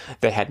storm.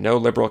 They had no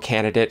Liberal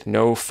candidate,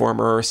 no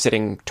former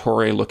sitting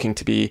Tory looking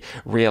to be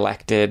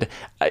reelected.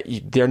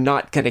 They're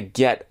not going to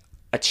get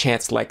a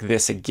chance like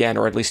this again,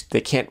 or at least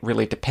they can't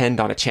really depend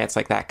on a chance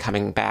like that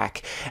coming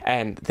back.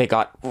 And they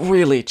got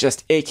really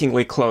just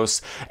achingly close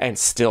and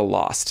still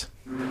lost.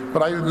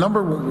 But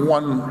number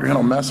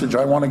one, message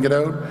I want to get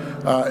out,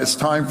 it's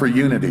time for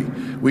unity.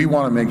 We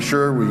want to make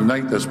sure we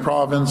unite this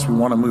province. We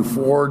want to move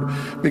forward,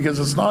 because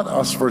it's not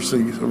us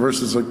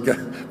versus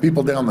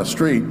people down the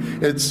street.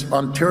 It's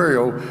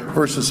Ontario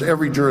versus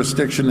every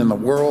jurisdiction in the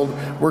world.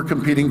 We're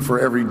competing for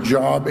every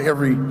job,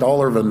 every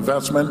dollar of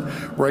investment.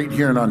 Right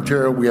here in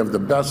Ontario, we have the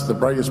best, the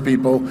brightest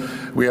people.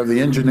 We have the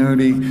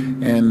ingenuity,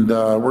 and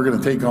we're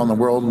going to take on the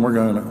world, and we're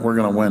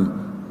going to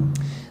win.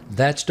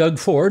 That's Doug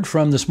Ford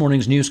from this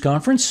morning's news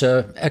conference,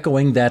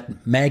 echoing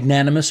that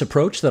magnanimous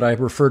approach that I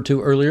referred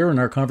to earlier in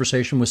our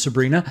conversation with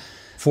Sabrina.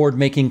 Ford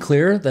making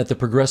clear that the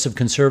Progressive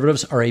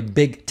Conservatives are a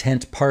big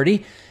tent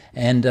party,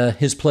 and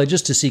his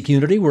pledges to seek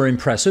unity were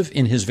impressive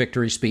in his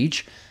victory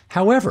speech.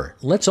 However,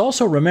 let's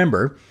also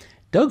remember,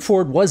 Doug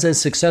Ford was as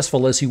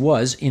successful as he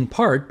was in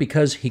part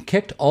because he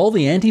kicked all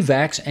the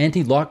anti-vax,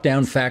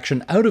 anti-lockdown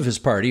faction out of his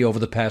party over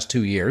the past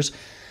 2 years.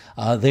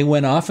 They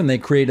went off and they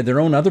created their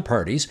own other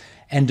parties.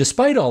 And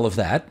despite all of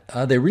that,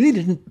 they really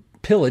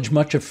didn't pillage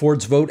much of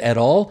Ford's vote at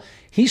all.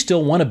 He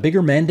still won a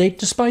bigger mandate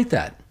despite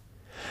that.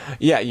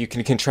 Yeah, you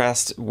can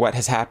contrast what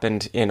has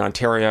happened in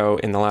Ontario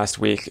in the last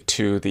week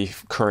to the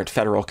current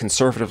federal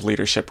Conservative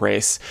leadership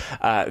race.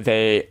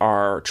 They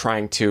are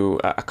trying to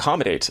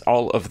accommodate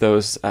all of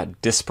those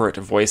disparate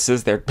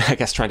voices. They're, I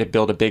guess, trying to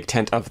build a big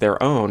tent of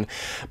their own,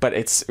 but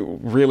it's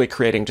really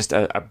creating just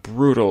a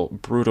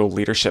brutal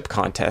leadership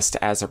contest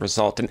as a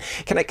result. And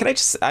I'm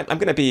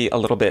going to be a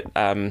little bit,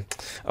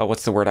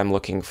 what's the word I'm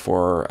looking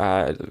for?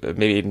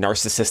 Maybe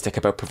narcissistic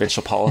about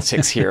provincial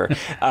politics here.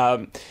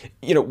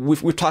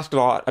 We've talked a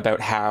lot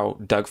about how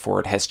Doug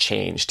Ford has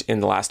changed in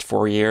the last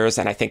 4 years,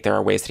 and I think there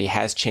are ways that he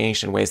has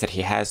changed and ways that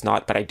he has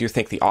not, but I do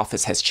think the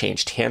office has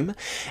changed him.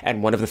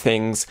 And one of the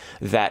things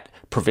that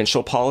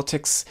provincial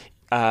politics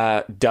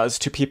does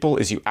to people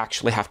is you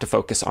actually have to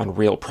focus on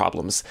real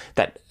problems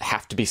that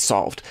have to be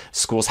solved.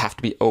 Schools have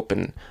to be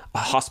open,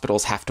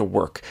 hospitals have to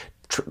work,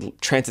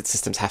 transit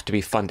systems have to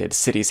be funded,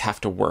 cities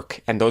have to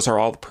work, and those are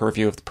all the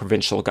purview of the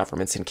provincial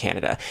governments in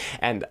Canada.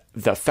 And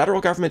the federal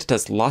government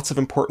does lots of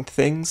important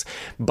things,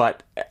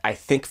 but I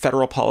think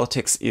federal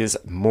politics is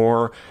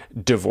more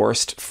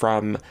divorced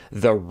from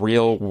the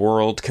real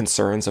world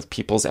concerns of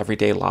people's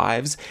everyday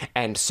lives.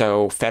 And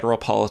so federal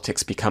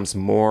politics becomes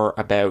more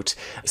about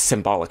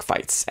symbolic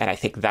fights. And I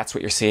think that's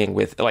what you're seeing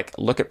with, like,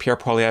 look at Pierre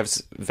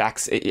Poilievre's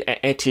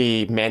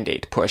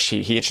anti-mandate push.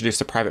 He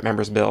introduced a private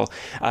member's bill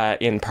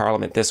in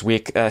Parliament this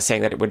week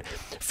saying that it would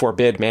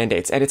forbid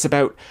mandates. And it's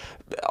about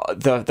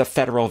the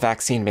federal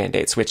vaccine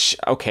mandates, which,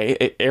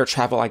 okay, air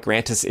travel, I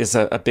grant, is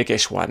a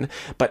big-ish one,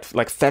 but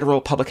like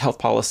federal public health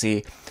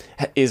policy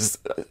is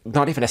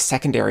not even a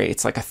secondary,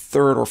 it's like a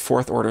third or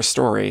fourth order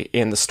story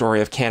in the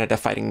story of Canada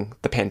fighting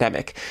the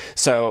pandemic.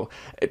 So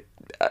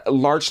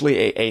largely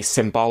a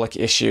symbolic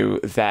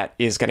issue that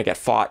is going to get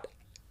fought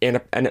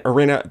in an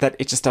arena that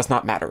it just does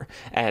not matter.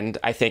 And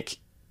I think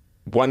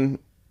one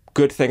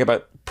good thing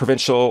about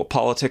provincial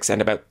politics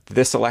and about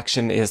this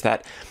election is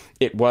that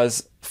it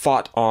was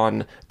fought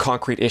on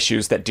concrete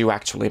issues that do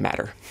actually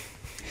matter.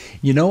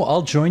 You know,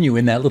 I'll join you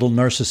in that little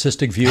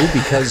narcissistic view,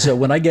 because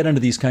when I get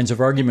into these kinds of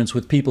arguments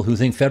with people who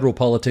think federal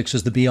politics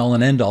is the be-all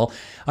and end-all,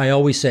 I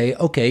always say,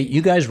 okay,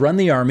 you guys run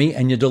the army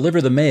and you deliver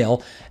the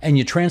mail and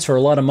you transfer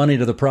a lot of money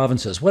to the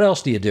provinces. What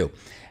else do you do?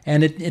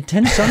 And it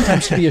tends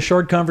sometimes to be a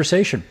short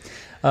conversation.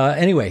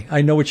 Anyway,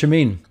 I know what you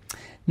mean.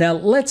 Now,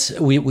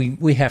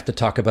 we have to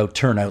talk about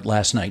turnout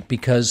last night,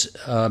 because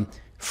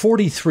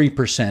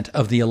 43%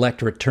 of the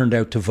electorate turned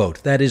out to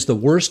vote. That is the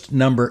worst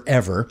number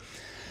ever.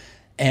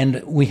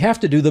 And we have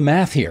to do the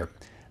math here.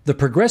 The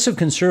Progressive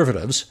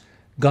Conservatives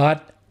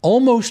got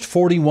almost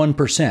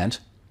 41%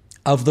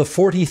 of the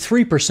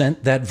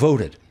 43% that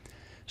voted.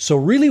 So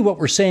really what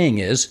we're saying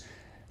is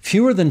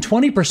fewer than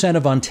 20%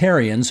 of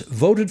Ontarians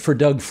voted for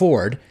Doug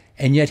Ford,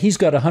 and yet he's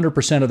got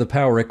 100% of the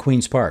power at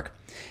Queen's Park.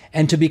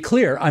 And to be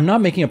clear, I'm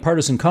not making a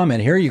partisan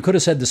comment here. You could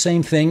have said the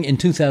same thing in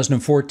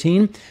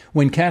 2014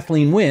 when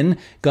Kathleen Wynne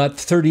got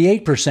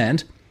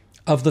 38%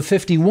 of the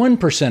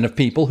 51% of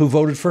people who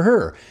voted for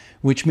her,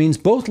 which means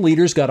both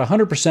leaders got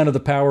 100% of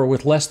the power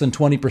with less than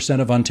 20%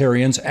 of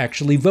Ontarians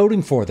actually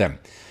voting for them.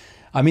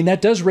 I mean,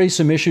 that does raise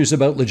some issues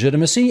about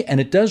legitimacy, and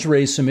it does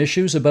raise some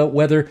issues about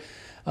whether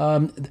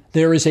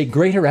there is a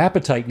greater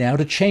appetite now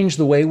to change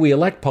the way we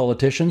elect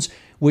politicians,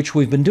 which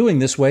we've been doing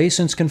this way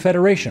since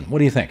Confederation. What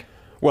do you think?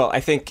 Well,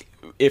 I think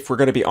if we're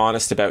going to be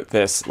honest about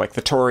this, like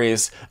the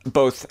Tories,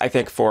 both, I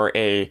think for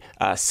a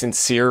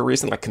sincere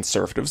reason, like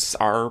Conservatives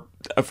are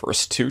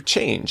averse to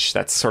change.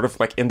 That's sort of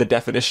like in the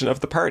definition of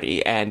the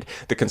party. And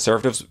the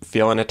Conservatives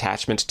feel an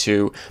attachment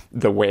to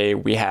the way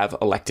we have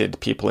elected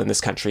people in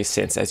this country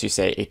since, as you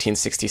say,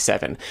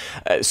 1867.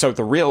 So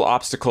the real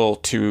obstacle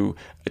to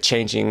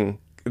changing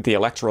the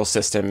electoral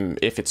system,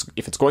 if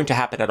it's going to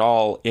happen at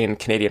all in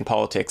Canadian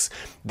politics,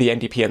 the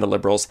NDP and the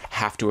Liberals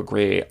have to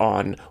agree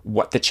on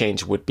what the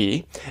change would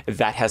be.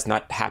 That has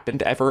not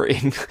happened ever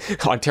in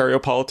Ontario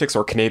politics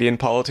or Canadian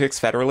politics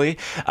federally.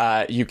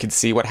 You can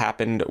see what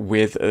happened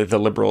with the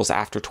Liberals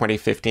after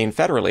 2015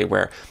 federally,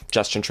 where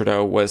Justin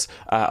Trudeau was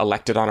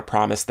elected on a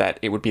promise that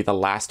it would be the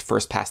last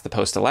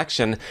first-past-the-post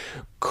election,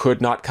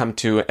 could not come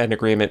to an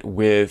agreement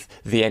with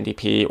the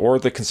NDP or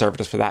the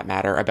Conservatives for that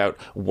matter about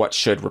what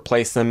should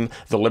replace them.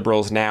 The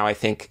Liberals now, I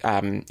think,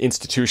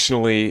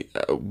 institutionally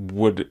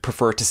would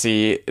prefer to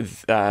see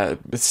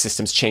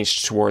systems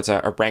changed towards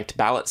a ranked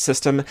ballot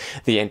system.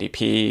 The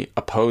NDP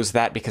oppose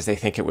that because they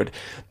think it would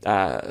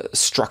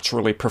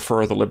structurally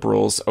prefer the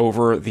Liberals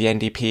over the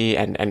NDP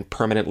and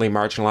permanently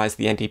marginalize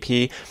the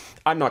NDP.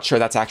 I'm not sure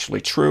that's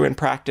actually true in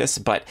practice,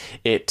 but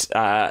it's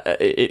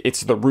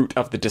the root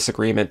of the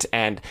disagreement.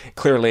 And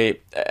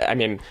clearly, I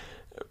mean,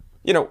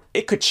 you know,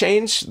 it could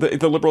change.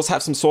 The Liberals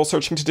have some soul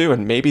searching to do,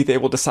 and maybe they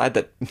will decide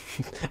that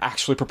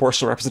actually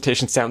proportional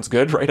representation sounds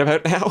good right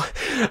about now.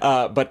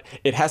 But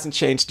it hasn't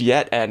changed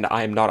yet, and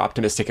I'm not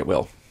optimistic it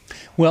will.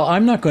 Well,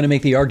 I'm not going to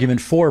make the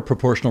argument for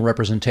proportional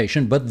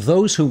representation, but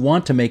those who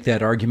want to make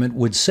that argument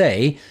would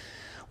say,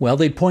 well,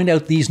 they'd point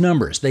out these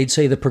numbers. They'd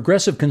say the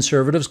Progressive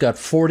Conservatives got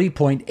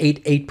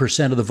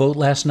 40.88% of the vote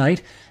last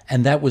night,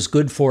 and that was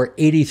good for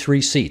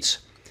 83 seats.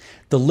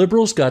 The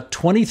Liberals got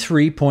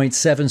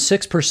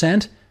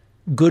 23.76%,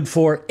 good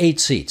for 8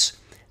 seats.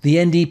 The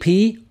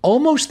NDP,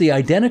 almost the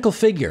identical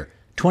figure,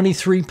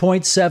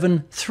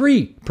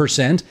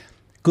 23.73%,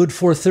 good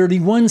for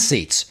 31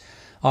 seats.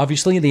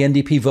 Obviously, the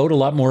NDP vote a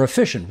lot more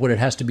efficient when it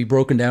has to be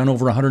broken down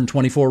over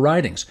 124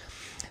 ridings.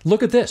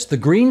 Look at this. The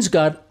Greens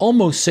got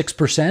almost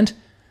 6%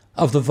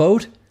 of the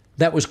vote.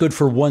 That was good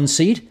for 1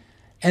 seat.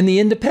 And the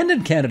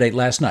independent candidate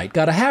last night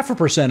got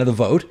 0.5% of the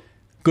vote,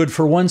 good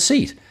for 1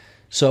 seat.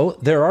 So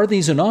there are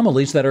these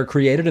anomalies that are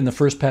created in the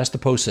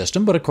first-past-the-post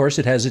system, but of course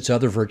it has its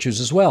other virtues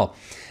as well.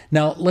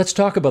 Now, let's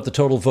talk about the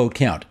total vote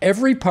count.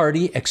 Every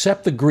party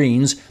except the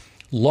Greens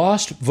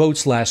lost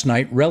votes last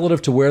night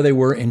relative to where they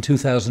were in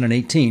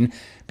 2018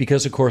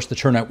 because, of course, the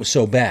turnout was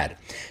so bad.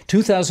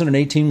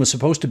 2018 was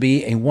supposed to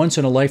be a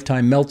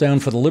once-in-a-lifetime meltdown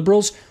for the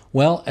Liberals.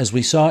 Well, as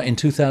we saw in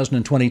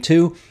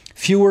 2022,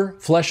 fewer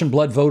flesh and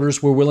blood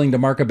voters were willing to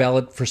mark a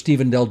ballot for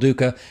Stephen Del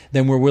Duca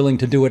than were willing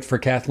to do it for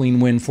Kathleen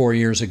Wynne 4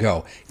 years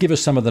ago. Give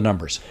us some of the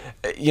numbers.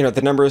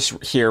 The numbers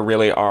here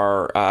really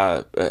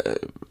are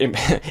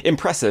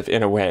impressive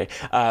in a way.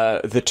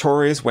 The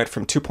Tories went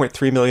from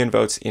 2.3 million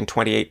votes in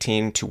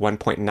 2018 to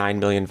 1.9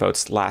 million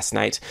votes last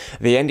night.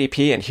 The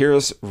NDP, and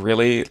here's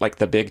really like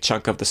the big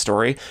chunk of the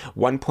story,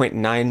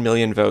 1.9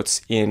 million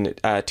votes in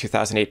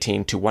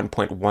 2018 to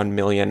 1.1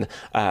 million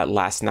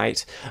last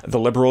night. The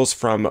Liberals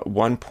from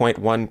 1.12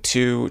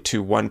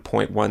 to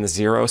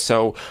 1.10,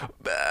 so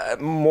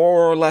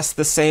more or less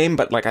the same,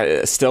 but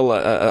still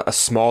a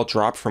small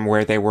drop from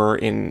where they were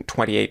in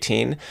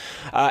 2018.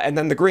 And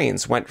then the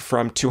Greens went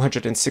from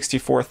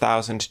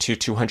 264,000 to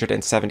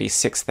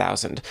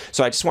 276,000.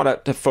 So I just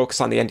want to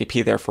focus on the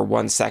NDP there for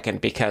 1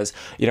 second because,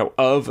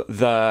 of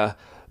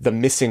the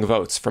missing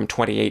votes from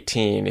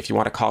 2018, if you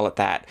want to call it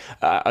that,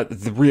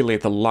 really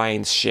the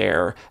lion's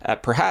share,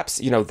 perhaps,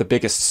 the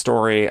biggest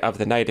story of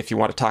the night, if you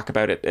want to talk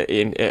about it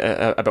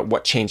about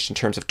what changed in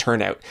terms of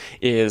turnout,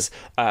 is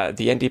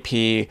the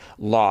NDP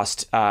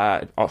lost,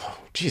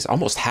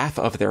 almost half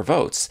of their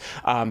votes,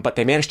 but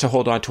they managed to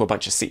hold on to a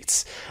bunch of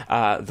seats.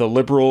 The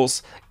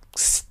Liberals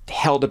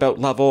held about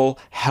level,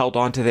 held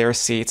on to their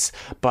seats,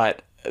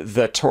 but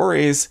the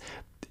Tories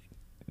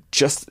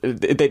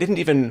they didn't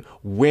even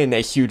win a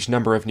huge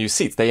number of new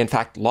seats. They in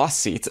fact lost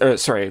seats.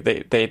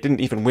 They didn't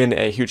even win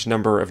a huge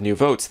number of new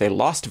votes. They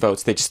lost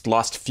votes. They just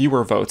lost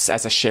fewer votes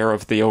as a share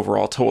of the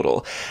overall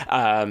total.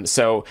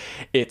 So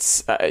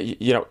it's, what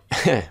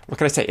can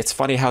I say? It's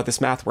funny how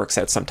this math works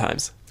out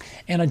sometimes.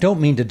 And I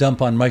don't mean to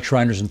dump on Mike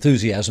Schreiner's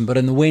enthusiasm, but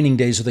in the waning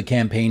days of the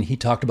campaign, he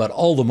talked about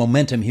all the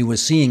momentum he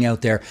was seeing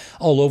out there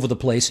all over the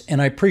place.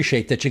 And I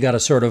appreciate that you got to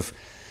sort of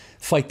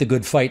fight the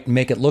good fight and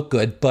make it look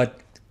good, but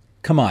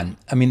come on.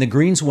 I mean, the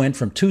Greens went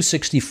from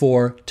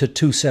 264 to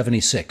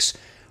 276.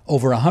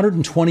 Over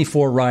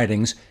 124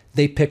 ridings,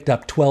 they picked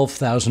up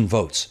 12,000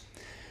 votes.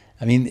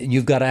 I mean,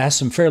 you've got to ask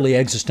some fairly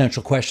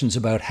existential questions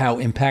about how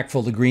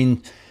impactful the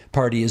Green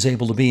Party is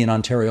able to be in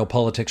Ontario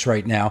politics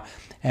right now.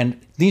 And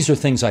these are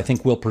things I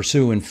think we'll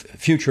pursue in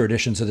future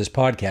editions of this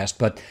podcast.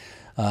 But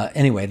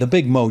anyway, the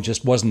big mo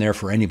just wasn't there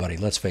for anybody,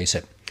 let's face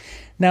it.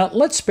 Now,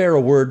 let's spare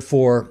a word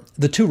for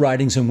the 2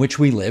 ridings in which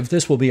we live.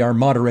 This will be our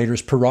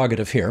moderator's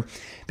prerogative here,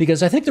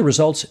 because I think the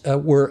results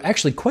were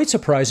actually quite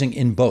surprising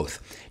in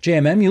both.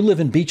 JMM, you live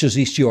in Beaches,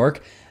 East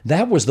York.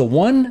 That was the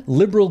one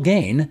Liberal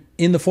gain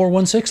in the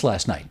 416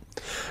 last night.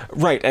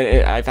 Right.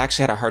 I've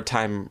actually had a hard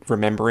time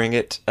remembering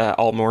it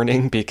all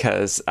morning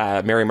because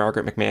Mary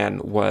Margaret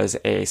McMahon was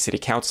a city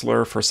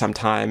councillor for some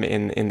time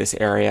in this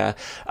area,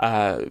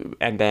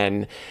 and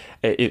then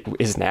it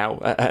is now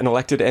an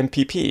elected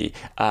MPP.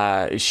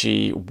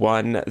 She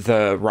won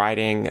the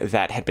riding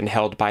that had been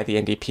held by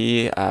the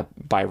NDP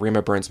by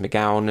Rima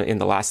Burns-McGowan in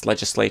the last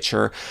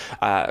legislature.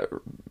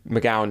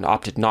 McGowan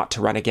opted not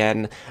to run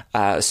again,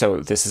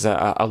 so this is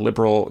a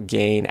Liberal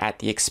gain at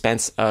the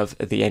expense of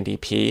the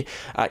NDP.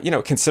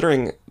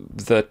 Considering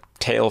the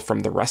tale from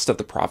the rest of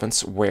the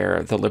province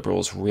where the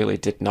Liberals really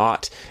did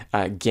not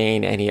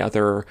gain any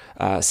other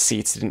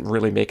seats, didn't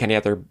really make any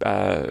other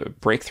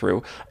breakthrough,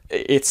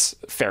 it's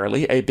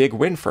fairly a big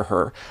win for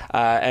her.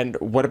 And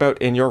what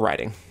about in your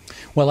riding?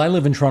 Well, I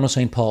live in Toronto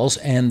St. Paul's,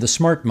 and the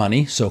smart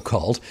money,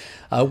 so-called,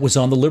 was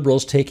on the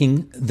Liberals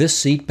taking this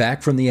seat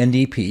back from the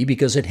NDP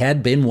because it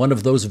had been one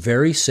of those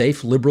very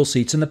safe Liberal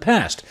seats in the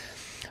past.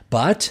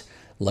 But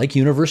like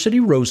University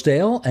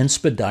Rosedale and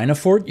Spadina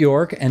Fort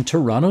York and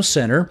Toronto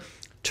Centre,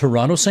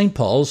 Toronto St.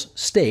 Paul's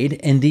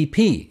stayed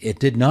NDP. It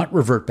did not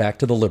revert back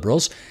to the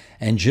Liberals,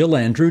 and Jill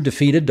Andrew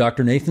defeated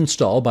Dr. Nathan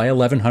Stahl by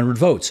 1,100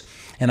 votes.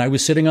 And I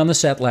was sitting on the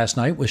set last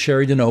night with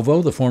Sherry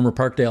DeNovo, the former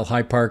Parkdale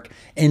High Park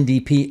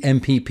NDP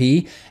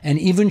MPP, and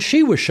even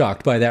she was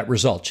shocked by that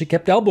result. She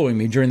kept elbowing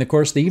me during the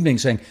course of the evening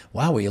saying,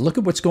 wow, will you look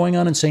at what's going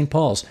on in St.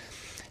 Paul's?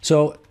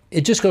 So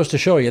it just goes to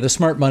show you the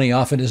smart money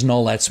often isn't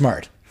all that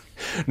smart.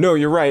 No,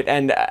 you're right.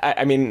 And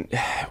I mean,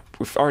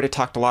 we've already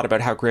talked a lot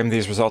about how grim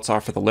these results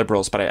are for the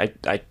Liberals, but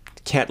I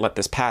can't let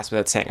this pass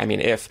without saying, I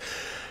mean, if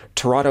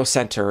Toronto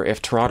Centre,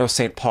 if Toronto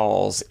St.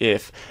 Paul's,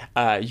 if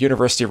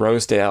University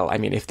Rosedale, I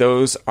mean, if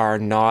those are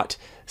not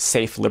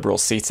safe Liberal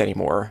seats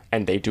anymore,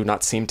 and they do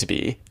not seem to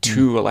be,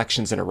 2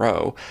 elections in a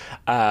row,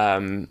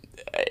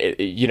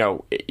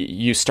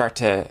 you start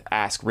to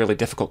ask really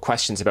difficult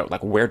questions about,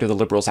 like, where do the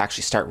Liberals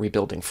actually start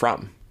rebuilding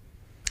from?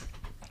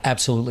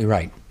 Absolutely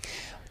right.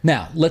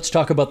 Now, let's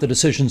talk about the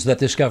decisions that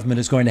this government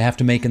is going to have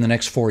to make in the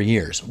next 4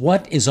 years.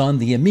 What is on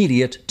the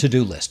immediate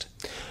to-do list?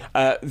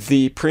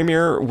 The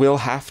Premier will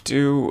have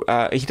to,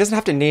 he doesn't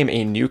have to name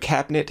a new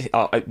cabinet.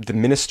 The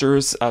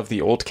ministers of the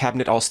old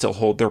cabinet all still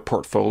hold their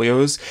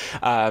portfolios,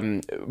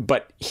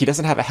 but he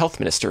doesn't have a health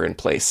minister in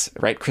place,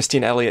 right?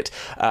 Christine Elliott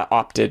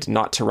opted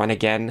not to run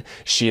again.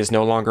 She is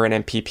no longer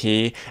an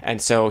MPP, and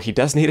so he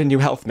does need a new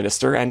health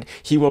minister, and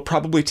he will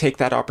probably take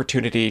that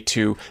opportunity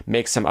to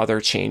make some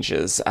other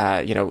changes.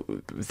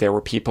 There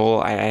were people,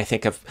 I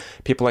think of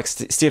people like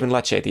Stephen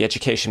Lecce, the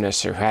education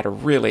minister, who had a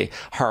really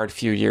hard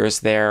few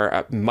years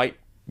there, might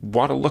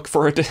want to look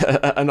for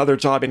another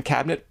job in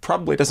cabinet,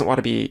 probably doesn't want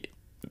to be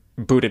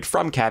booted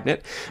from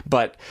cabinet,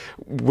 but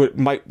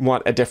might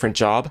want a different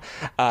job.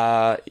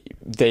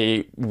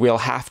 They will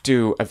have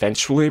to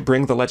eventually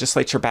bring the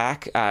legislature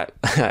back.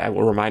 I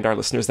will remind our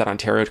listeners that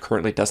Ontario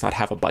currently does not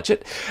have a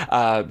budget.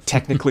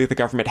 Technically, the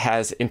government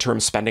has interim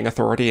spending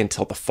authority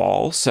until the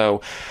fall,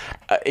 so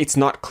it's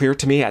not clear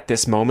to me at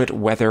this moment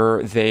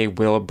whether they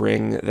will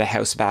bring the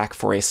House back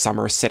for a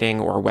summer sitting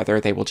or whether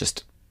they will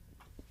just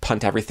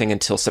punt everything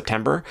until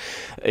September.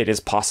 It is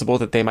possible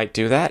that they might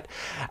do that.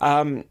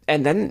 And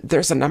then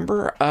there's a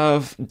number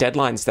of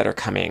deadlines that are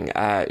coming.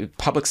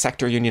 Public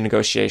sector union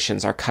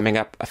negotiations are coming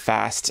up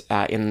fast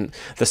in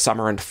the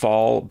summer and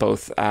fall,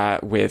 both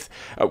with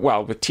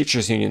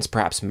teachers' unions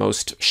perhaps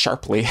most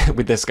sharply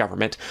with this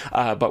government,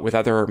 but with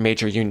other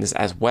major unions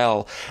as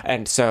well.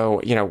 And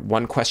so,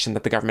 one question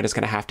that the government is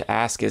going to have to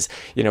ask is,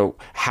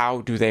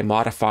 how do they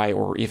modify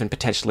or even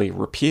potentially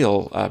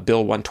repeal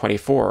Bill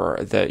 124?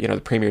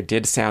 The Premier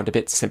did sound a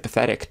bit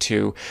sympathetic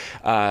to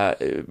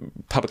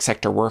public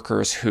sector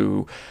workers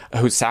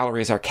whose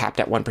salaries are capped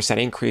at 1%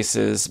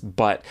 increases,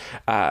 but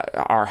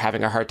are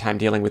having a hard time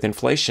dealing with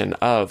inflation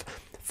of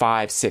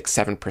 5, 6,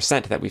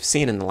 7% that we've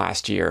seen in the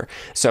last year.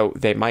 So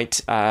they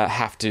might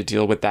have to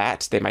deal with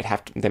that. They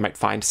might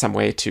find some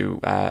way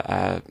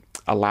to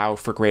allow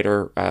for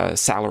greater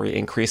salary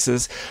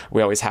increases.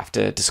 We always have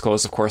to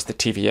disclose, of course, that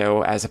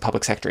TVO as a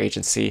public sector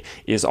agency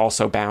is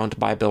also bound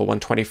by Bill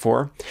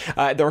 124.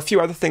 There are a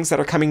few other things that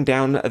are coming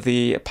down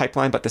the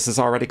pipeline, but this is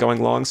already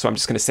going long, so I'm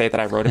just going to say that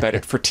I wrote about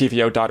it for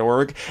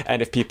TVO.org,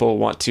 and if people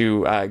want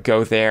to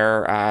go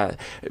there,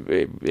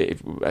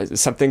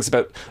 some things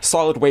about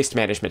solid waste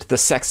management, the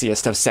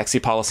sexiest of sexy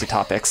policy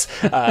topics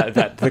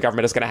that the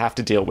government is going to have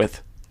to deal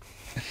with.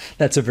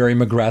 That's a very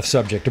McGrath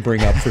subject to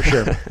bring up for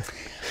sure.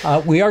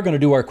 We are going to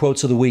do our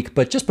quotes of the week,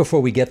 but just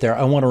before we get there,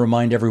 I want to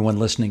remind everyone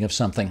listening of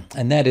something,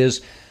 and that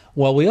is,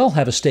 while we all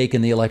have a stake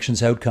in the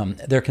election's outcome,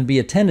 there can be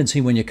a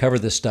tendency when you cover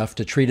this stuff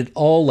to treat it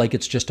all like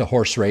it's just a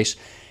horse race.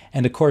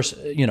 And of course,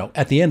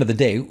 at the end of the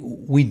day,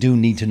 we do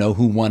need to know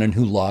who won and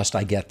who lost.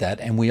 I get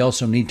that. And we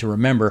also need to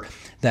remember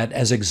that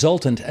as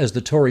exultant as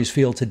the Tories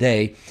feel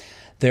today,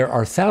 there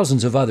are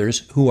thousands of others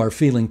who are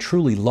feeling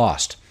truly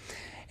lost.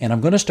 And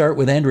I'm going to start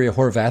with Andrea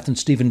Horwath and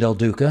Stephen Del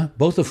Duca,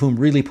 both of whom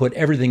really put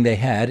everything they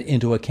had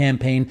into a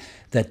campaign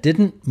that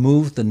didn't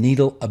move the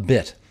needle a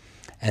bit.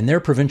 And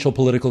their provincial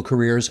political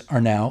careers are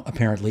now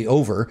apparently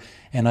over,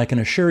 and I can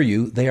assure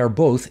you they are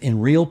both in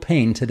real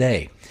pain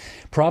today.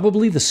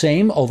 Probably the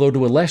same, although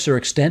to a lesser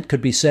extent,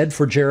 could be said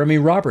for Jeremy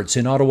Roberts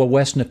in Ottawa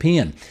West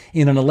Nepean,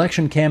 in an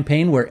election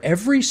campaign where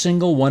every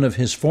single one of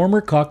his former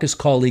caucus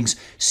colleagues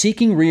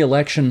seeking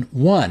re-election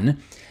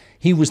won.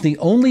 He was the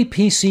only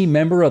PC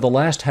member of the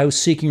last House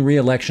seeking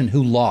re-election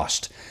who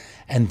lost.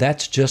 And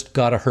that's just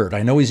gotta hurt.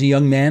 I know he's a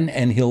young man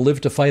and he'll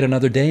live to fight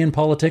another day in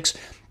politics,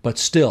 but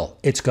still,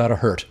 it's gotta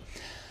hurt.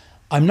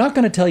 I'm not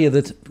going to tell you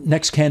the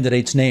next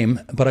candidate's name,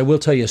 but I will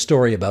tell you a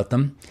story about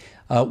them.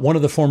 One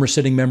of the former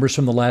sitting members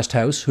from the last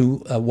House,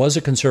 who was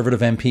a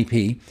Conservative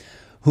MPP,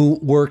 who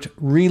worked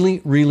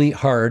really, really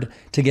hard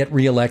to get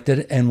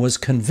re-elected and was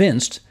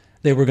convinced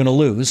they were going to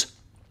lose.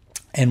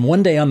 And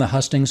one day on the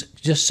hustings,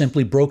 just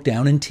simply broke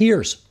down in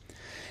tears.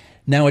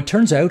 Now, it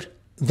turns out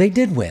they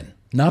did win.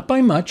 Not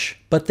by much,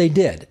 but they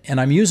did. And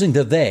I'm using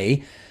the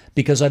they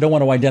because I don't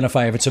want to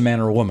identify if it's a man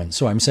or a woman,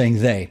 so I'm saying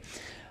they.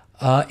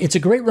 It's a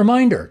great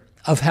reminder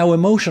of how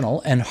emotional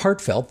and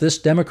heartfelt this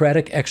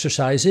democratic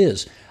exercise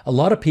is. A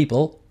lot of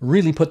people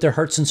really put their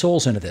hearts and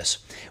souls into this.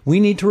 We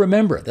need to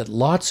remember that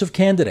lots of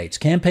candidates,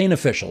 campaign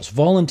officials,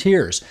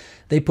 volunteers,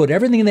 they put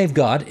everything they've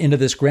got into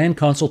this grand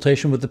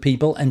consultation with the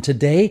people, and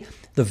today,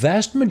 the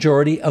vast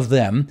majority of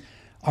them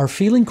are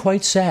feeling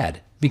quite sad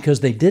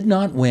because they did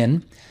not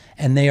win,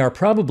 and they are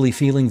probably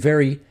feeling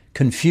very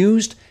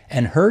confused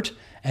and hurt,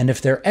 and if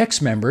they're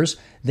ex-members,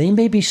 they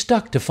may be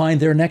stuck to find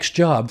their next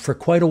job for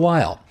quite a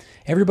while.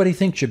 Everybody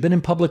thinks you've been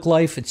in public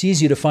life, it's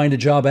easy to find a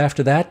job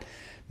after that.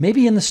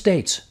 Maybe in the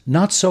States,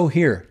 not so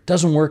here.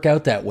 Doesn't work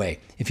out that way.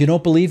 If you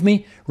don't believe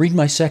me, read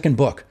my second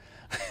book.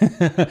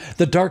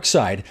 The dark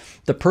side,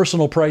 the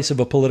personal price of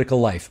a political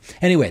life.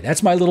 Anyway,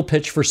 that's my little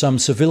pitch for some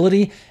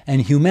civility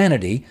and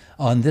humanity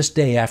on this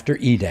day after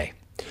E-Day.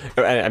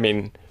 I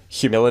mean,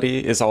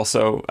 humility is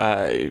also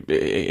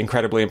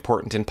incredibly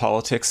important in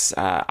politics.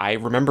 I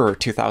remember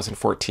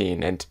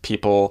 2014 and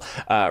people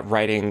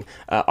writing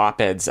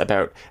op-eds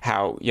about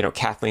how,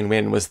 Kathleen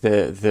Wynne was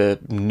the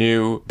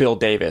new Bill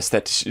Davis,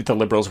 that the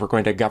Liberals were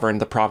going to govern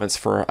the province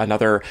for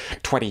another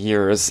 20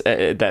 years,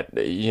 that,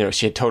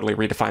 she had totally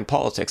redefined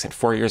politics. And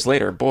 4 years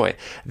later, boy,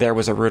 there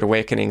was a rude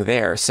awakening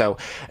there. So,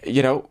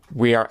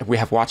 we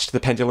have watched the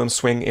pendulum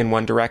swing in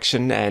one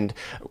direction, and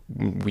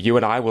you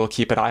and I will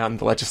keep an eye on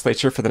the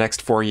legislature for the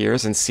next 4 years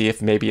and see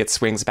if maybe it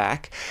swings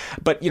back.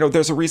 But,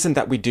 there's a reason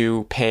that we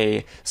do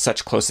pay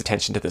such close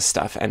attention to this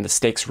stuff, and the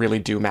stakes really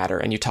do matter.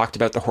 And you talked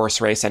about the horse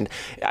race, and,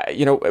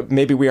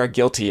 maybe we are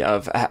guilty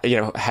of,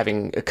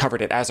 having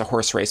covered it as a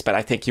horse race, but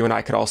I think you and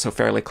I could also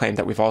fairly claim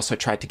that we've also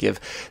tried to give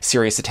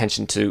serious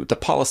attention to the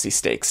policy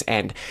stakes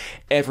and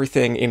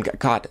everything in,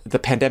 God, the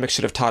pandemic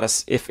should have taught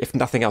us, if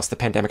nothing else, the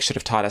pandemic should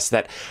have taught us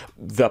that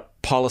the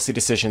policy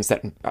decisions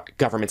that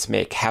governments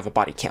make have a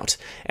body count,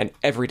 and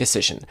every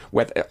decision,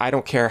 whether, I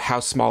don't care how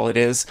small it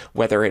is,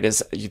 whether it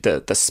is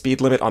the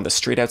speed limit on the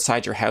street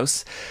outside your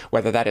house,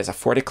 whether that is a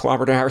 40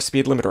 kilometer an hour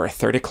speed limit or a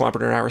 30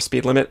 kilometer an hour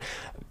speed limit,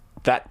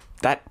 that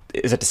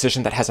is a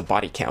decision that has a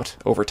body count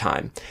over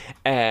time.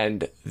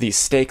 And these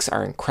stakes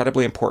are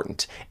incredibly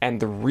important. And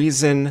the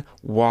reason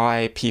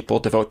why people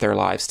devote their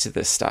lives to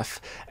this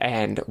stuff,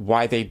 and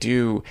why they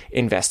do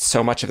invest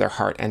so much of their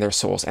heart and their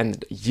souls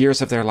and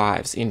years of their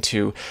lives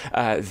into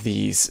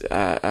these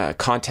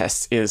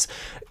contests is,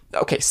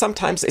 okay,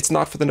 sometimes it's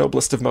not for the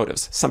noblest of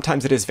motives.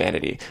 Sometimes it is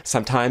vanity.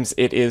 Sometimes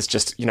it is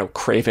just,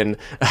 craven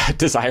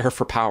desire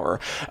for power.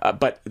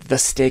 But the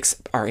stakes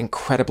are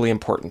incredibly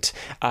important.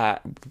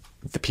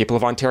 The people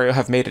of Ontario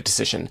have made a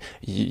decision.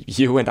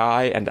 You and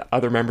I and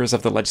other members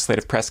of the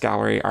Legislative Press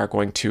Gallery are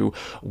going to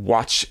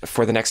watch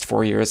for the next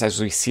 4 years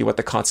as we see what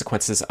the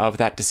consequences of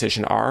that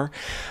decision are.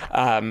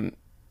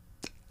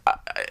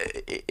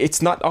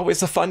 It's not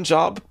always a fun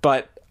job,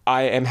 but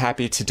I am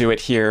happy to do it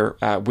here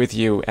with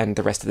you and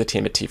the rest of the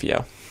team at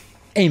TVO.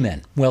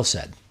 Amen. Well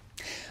said.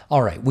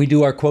 All right, we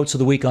do our quotes of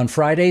the week on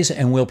Fridays,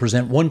 and we'll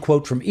present one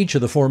quote from each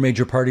of the four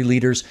major party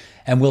leaders,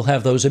 and we'll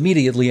have those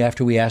immediately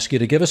after we ask you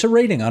to give us a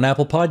rating on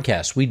Apple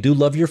Podcasts. We do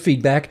love your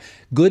feedback,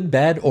 good,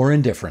 bad, or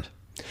indifferent.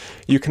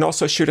 You can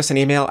also shoot us an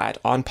email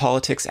at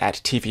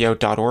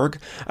onpolitics@tvo.org.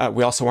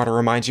 We also want to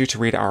remind you to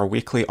read our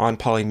weekly On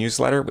Poly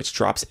newsletter, which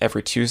drops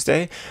every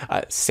Tuesday,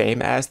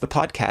 same as the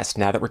podcast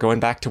now that we're going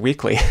back to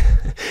weekly.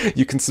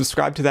 You can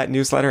subscribe to that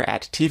newsletter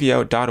at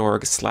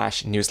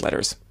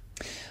tvo.org/newsletters.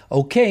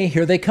 Okay,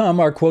 here they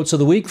come, our quotes of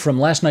the week from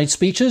last night's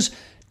speeches.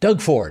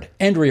 Doug Ford,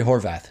 Andrea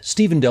Horwath,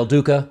 Stephen Del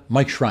Duca,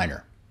 Mike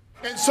Schreiner.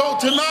 And so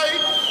tonight,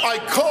 I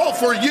call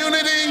for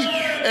unity,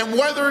 and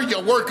whether you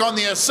work on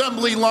the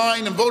assembly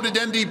line and voted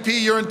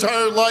NDP your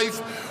entire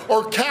life,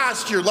 or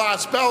cast your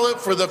last ballot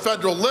for the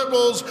federal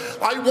Liberals,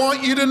 I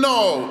want you to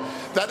know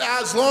that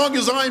as long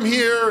as I'm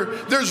here,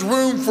 there's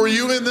room for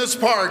you in this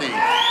party.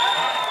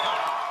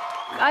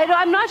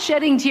 I'm not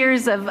shedding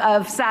tears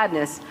of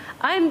sadness.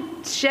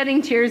 I'm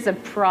shedding tears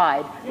of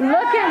pride.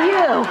 Look at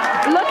you.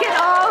 Look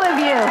at all of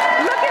you.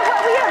 Look at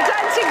what we have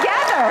done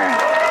together.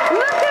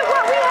 Look at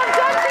what we have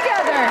done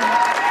together.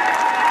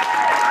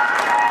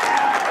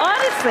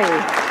 Honestly,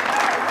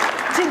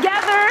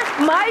 together,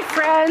 my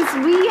friends,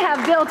 we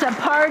have built a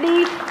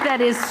party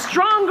that is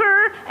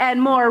stronger and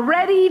more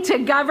ready to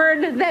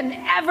govern than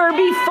ever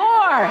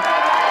before.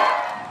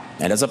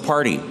 And as a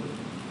party,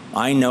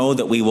 I know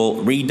that we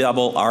will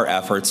redouble our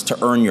efforts to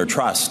earn your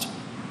trust,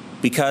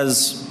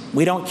 because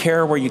we don't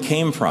care where you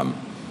came from,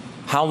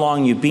 how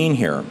long you've been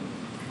here,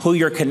 who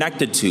you're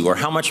connected to, or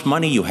how much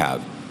money you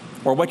have,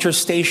 or what your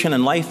station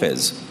in life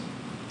is.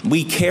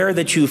 We care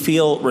that you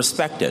feel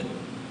respected.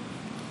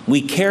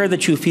 We care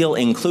that you feel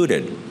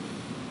included.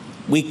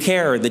 We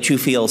care that you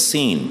feel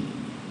seen.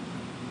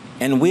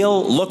 And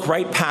we'll look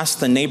right past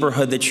the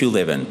neighborhood that you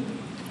live in,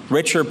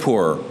 rich or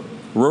poor,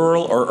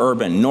 rural or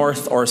urban,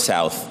 north or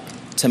south,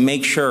 to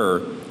make sure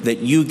that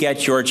you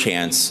get your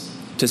chance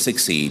to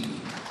succeed.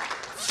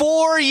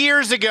 4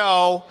 years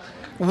ago,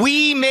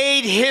 we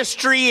made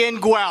history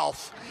in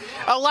Guelph,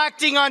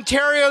 electing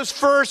Ontario's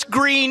first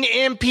Green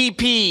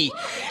MPP.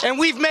 And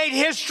we've made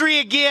history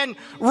again,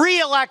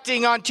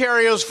 re-electing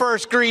Ontario's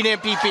first Green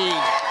MPP.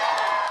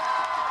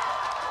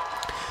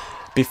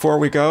 Before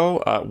we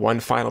go, one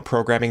final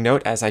programming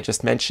note. As I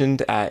just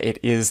mentioned, it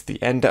is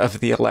the end of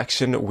the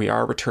election. We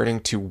are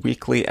returning to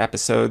weekly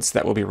episodes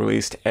that will be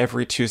released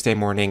every Tuesday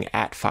morning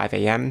at 5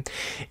 a.m.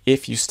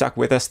 If you stuck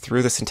with us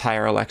through this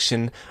entire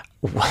election,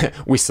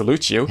 we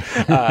salute you.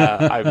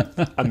 I'm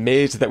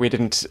amazed that we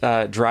didn't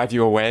drive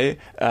you away.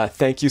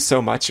 Thank you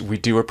so much. We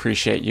do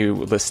appreciate you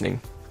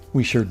listening.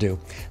 We sure do.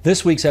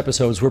 This week's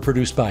episodes were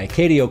produced by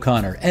Katie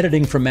O'Connor,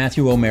 editing from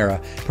Matthew O'Mara,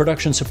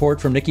 production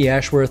support from Nikki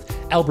Ashworth,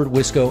 Albert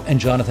Wisco, and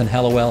Jonathan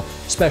Hallowell.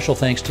 Special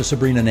thanks to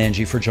Sabrina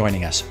Nanji for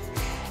joining us.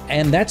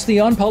 and that's the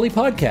On Poly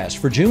podcast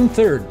for June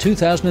 3rd,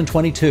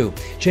 2022.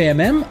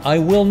 JMM, I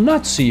will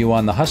not see you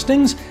on the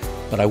hustings,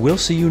 but I will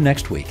see you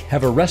next week.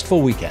 Have a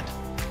restful weekend.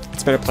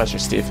 It's been a pleasure,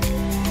 Steve.